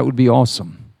Jesus. That would be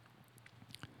awesome.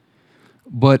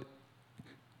 But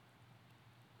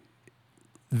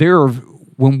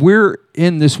when we're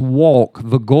in this walk,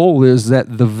 the goal is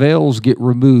that the veils get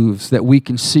removed so that we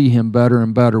can see him better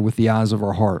and better with the eyes of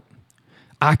our heart.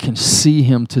 I can see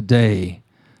him today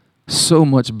so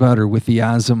much better with the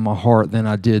eyes of my heart than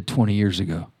I did 20 years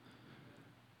ago.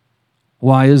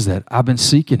 Why is that? I've been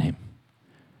seeking him.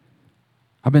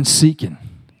 I've been seeking.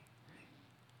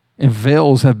 And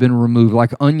veils have been removed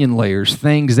like onion layers,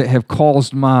 things that have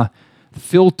caused my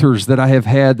filters that I have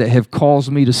had that have caused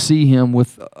me to see him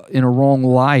in a wrong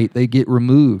light, they get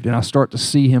removed and I start to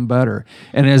see him better.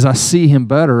 And as I see him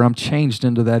better, I'm changed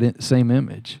into that same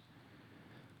image.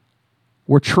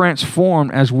 We're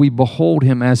transformed as we behold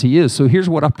him as he is. So here's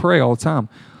what I pray all the time.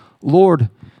 Lord,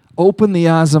 open the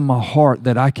eyes of my heart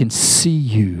that I can see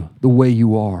you the way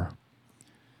you are.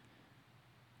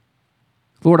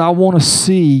 Lord, I want to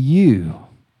see you.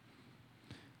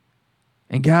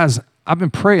 And guys, I've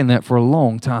been praying that for a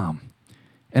long time.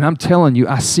 And I'm telling you,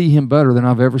 I see him better than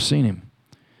I've ever seen him.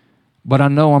 But I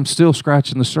know I'm still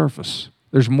scratching the surface.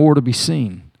 There's more to be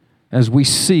seen. As we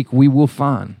seek, we will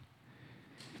find.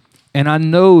 And I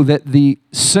know that the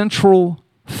central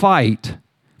fight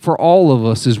for all of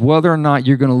us is whether or not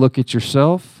you're going to look at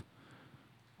yourself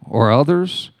or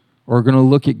others or going to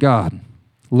look at God.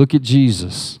 Look at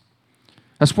Jesus.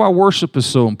 That's why worship is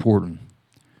so important.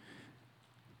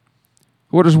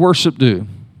 What does worship do?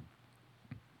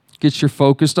 Gets you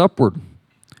focused upward.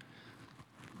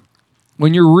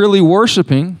 When you're really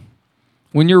worshiping,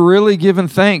 when you're really giving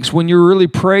thanks, when you're really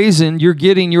praising, you're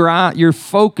getting your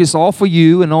focus off of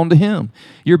you and onto him.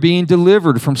 You're being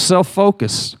delivered from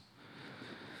self-focus.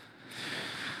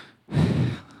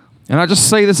 And I just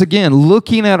say this again,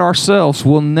 looking at ourselves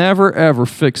will never, ever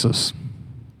fix us.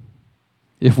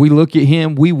 If we look at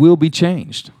him, we will be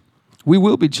changed. We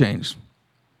will be changed.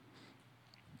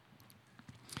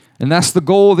 And that's the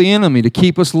goal of the enemy, to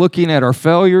keep us looking at our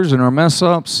failures and our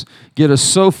mess-ups, get us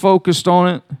so focused on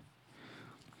it.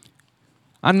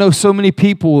 I know so many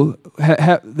people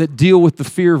that deal with the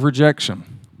fear of rejection.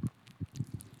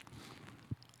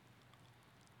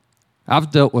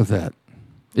 I've dealt with that.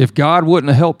 If God wouldn't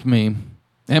have helped me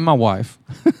and my wife,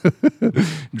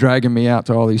 dragging me out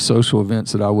to all these social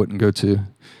events that I wouldn't go to.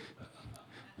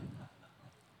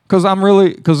 Because honestly,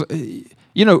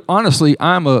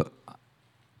 I'm an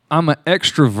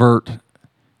extrovert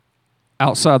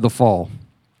outside the fall.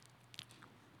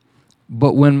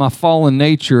 But when my fallen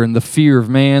nature and the fear of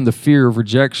man, the fear of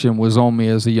rejection was on me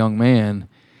as a young man,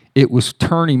 it was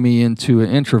turning me into an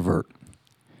introvert.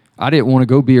 I didn't want to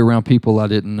go be around people I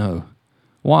didn't know.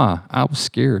 Why? I was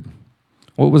scared.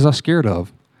 What was I scared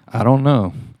of? I don't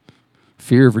know.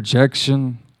 Fear of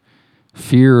rejection,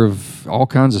 fear of all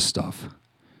kinds of stuff.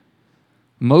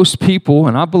 Most people,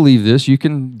 and I believe this, you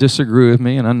can disagree with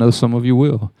me, and I know some of you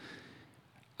will.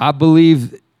 I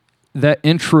believe that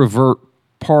introvert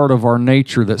part of our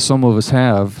nature that some of us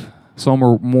have, some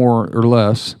are more or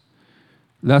less,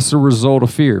 that's a result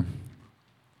of fear.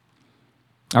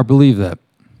 I believe that.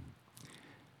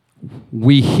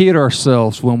 We hid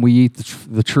ourselves when we eat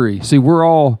the tree. See,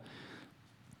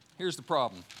 here's the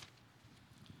problem.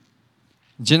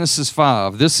 Genesis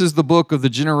 5, this is the book of the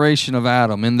generation of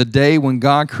Adam. In the day when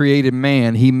God created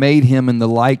man, he made him in the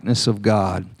likeness of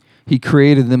God. He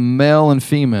created them male and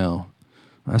female.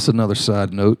 That's another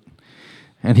side note.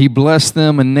 And he blessed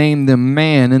them and named them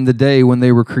man in the day when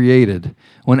they were created.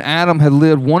 When Adam had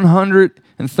lived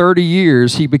 130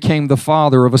 years, he became the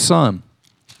father of a son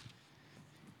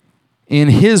in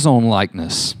his own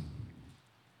likeness,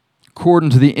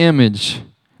 according to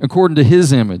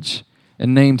his image,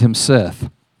 and named him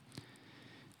Seth.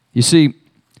 You see,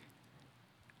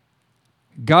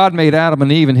 God made Adam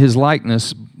and Eve in his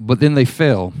likeness, but then they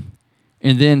fell.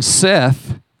 And then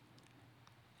Seth,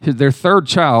 their third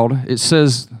child, it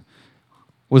says,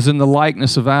 was in the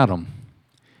likeness of Adam.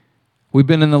 We've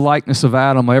been in the likeness of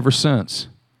Adam ever since,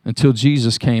 until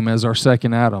Jesus came as our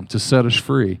second Adam to set us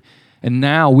free. And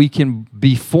now we can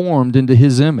be formed into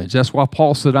his image. That's why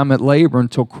Paul said, I'm at labor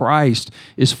until Christ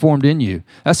is formed in you.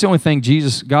 That's the only thing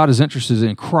God is interested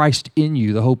in, Christ in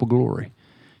you, the hope of glory.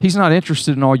 He's not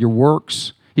interested in all your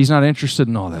works. He's not interested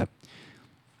in all that.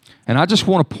 And I just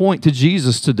want to point to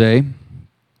Jesus today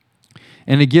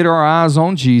and to get our eyes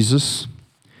on Jesus,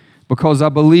 because I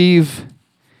believe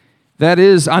that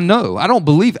is, I don't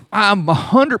believe, I'm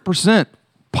 100%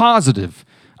 positive.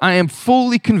 I am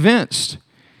fully convinced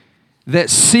that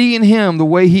seeing Him the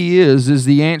way He is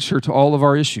the answer to all of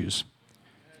our issues.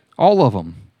 All of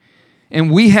them.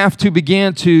 And we have to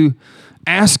begin to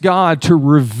ask God to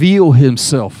reveal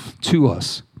Himself to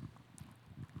us.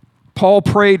 Paul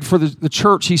prayed for the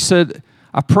church. He said,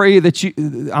 I pray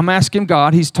that I'm asking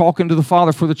God, he's talking to the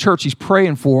Father for the church. He's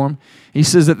praying for them. He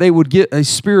says that they would get a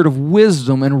spirit of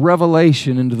wisdom and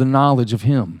revelation into the knowledge of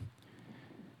Him.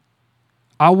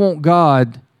 I want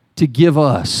God to give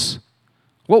us.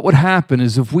 What would happen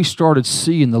is if we started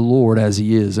seeing the Lord as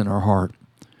He is in our heart.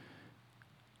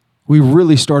 We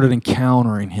really started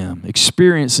encountering Him,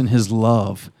 experiencing His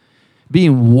love,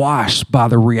 being washed by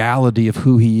the reality of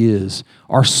who He is.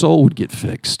 Our soul would get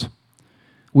fixed.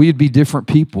 We'd be different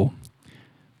people.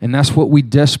 And that's what we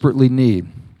desperately need.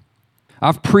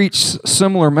 I've preached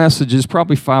similar messages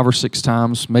probably 5 or 6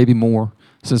 times, maybe more,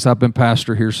 since I've been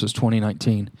pastor here since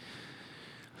 2019.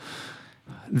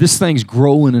 This thing's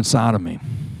growing inside of me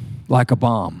like a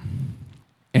bomb.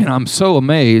 And I'm so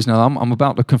amazed. Now, I'm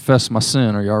about to confess my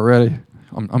sin. Are y'all ready?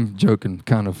 I'm joking,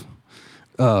 kind of.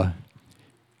 The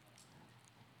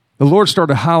Lord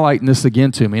started highlighting this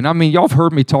again to me. And I mean, y'all have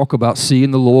heard me talk about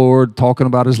seeing the Lord, talking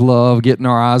about His love, getting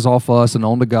our eyes off us and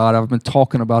on to God. I've been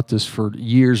talking about this for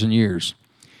years and years.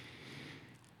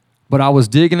 But I was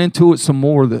digging into it some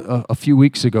more a few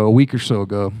weeks ago, a week or so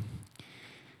ago.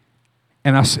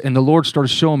 And the Lord started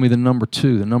showing me the number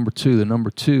 2. And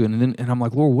I'm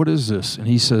like, Lord, what is this? And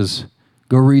He says,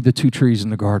 go read The 2 Trees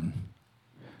in the Garden.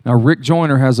 Now, Rick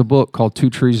Joyner has a book called 2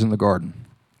 Trees in the Garden.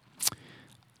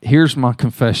 Here's my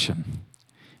confession.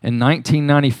 In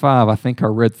 1995, I think I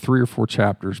read 3 or 4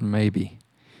 chapters, maybe,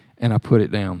 and I put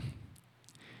it down.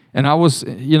 And I was,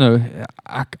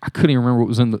 I couldn't even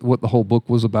remember what the whole book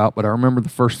was about, but I remember the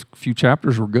first few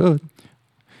chapters were good.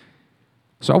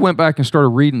 So I went back and started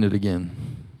reading it again.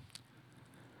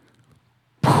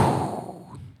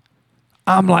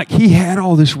 I'm like, he had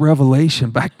all this revelation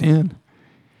back then.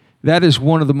 That is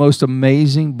one of the most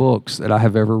amazing books that I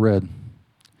have ever read.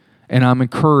 And I'm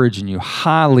encouraging you,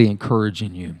 highly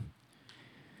encouraging you.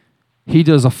 He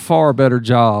does a far better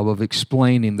job of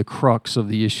explaining the crux of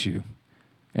the issue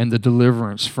and the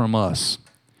deliverance from us.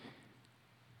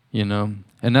 And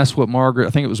that's what Margaret,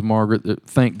 I think it was Margaret, that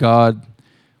thank God.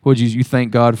 Would you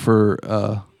thank God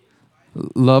for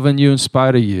loving you in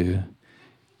spite of you?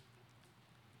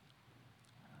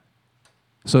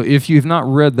 So if you've not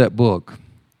read that book,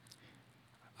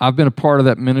 I've been a part of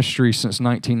that ministry since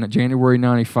January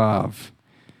 95,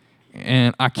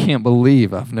 and I can't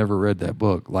believe I've never read that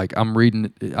book. Like I've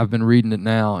been reading it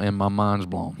now, and my mind's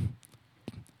blown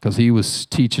because he was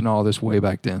teaching all this way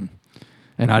back then,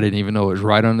 and I didn't even know it was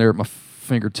right on there at my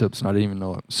fingertips, and I didn't even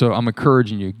know it. So I'm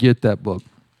encouraging you, get that book.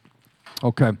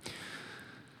 Okay.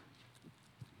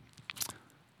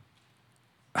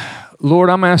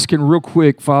 Lord, I'm asking real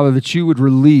quick, Father, that you would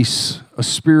release a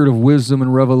spirit of wisdom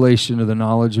and revelation of the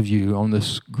knowledge of you on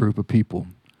this group of people.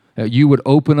 That you would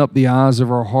open up the eyes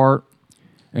of our heart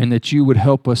and that you would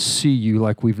help us see you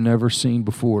like we've never seen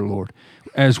before, Lord.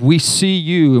 As we see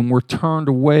you and we're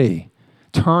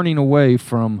turning away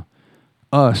from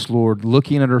us, Lord,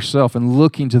 looking at ourselves and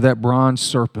looking to that bronze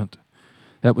serpent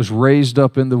that was raised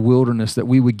up in the wilderness, that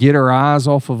we would get our eyes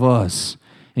off of us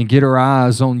and get our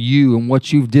eyes on you and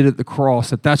what you did at the cross,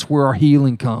 that's where our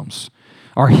healing comes.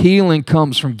 Our healing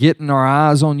comes from getting our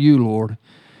eyes on you, Lord,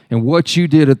 and what you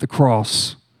did at the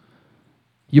cross.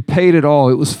 You paid it all.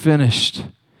 It was finished.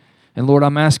 And Lord,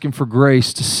 I'm asking for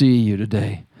grace to see you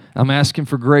today. I'm asking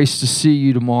for grace to see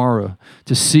you tomorrow,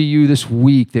 to see you this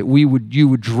week, that you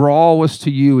would draw us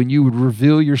to you and you would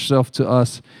reveal yourself to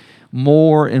us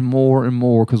more and more and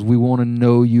more, because we want to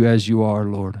know you as you are,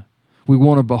 Lord. We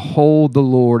want to behold the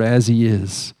Lord as He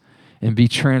is and be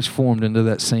transformed into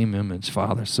that same image,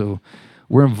 Father. So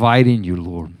we're inviting you,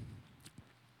 Lord.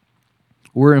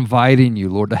 We're inviting you,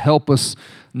 Lord, to help us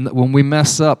when we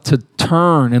mess up to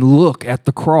turn and look at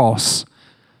the cross.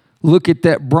 Look at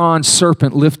that bronze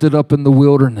serpent lifted up in the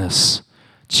wilderness.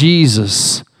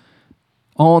 Jesus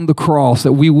on the cross,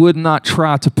 that we would not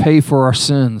try to pay for our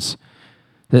sins,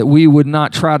 that we would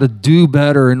not try to do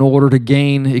better in order to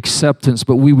gain acceptance,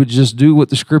 but we would just do what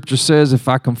the Scripture says. If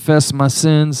I confess my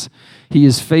sins, He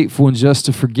is faithful and just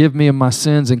to forgive me of my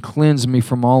sins and cleanse me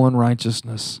from all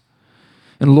unrighteousness.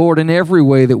 And Lord, in every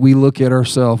way that we look at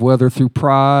ourselves, whether through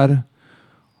pride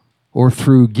or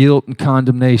through guilt and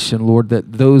condemnation, Lord,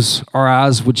 that our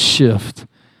eyes would shift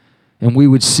and we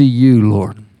would see you,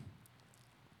 Lord.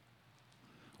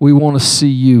 We want to see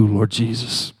you, Lord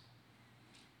Jesus.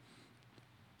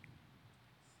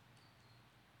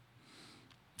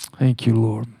 Thank you,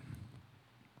 Lord.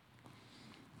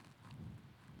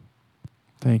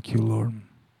 Thank you, Lord.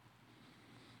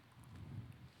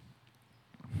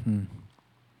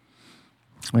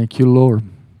 Thank you, Lord.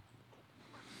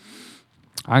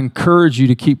 I encourage you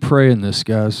to keep praying this,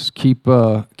 guys. Keep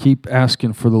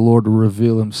asking for the Lord to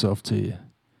reveal himself to you.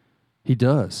 He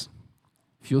does.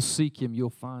 If you'll seek him, you'll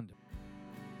find him.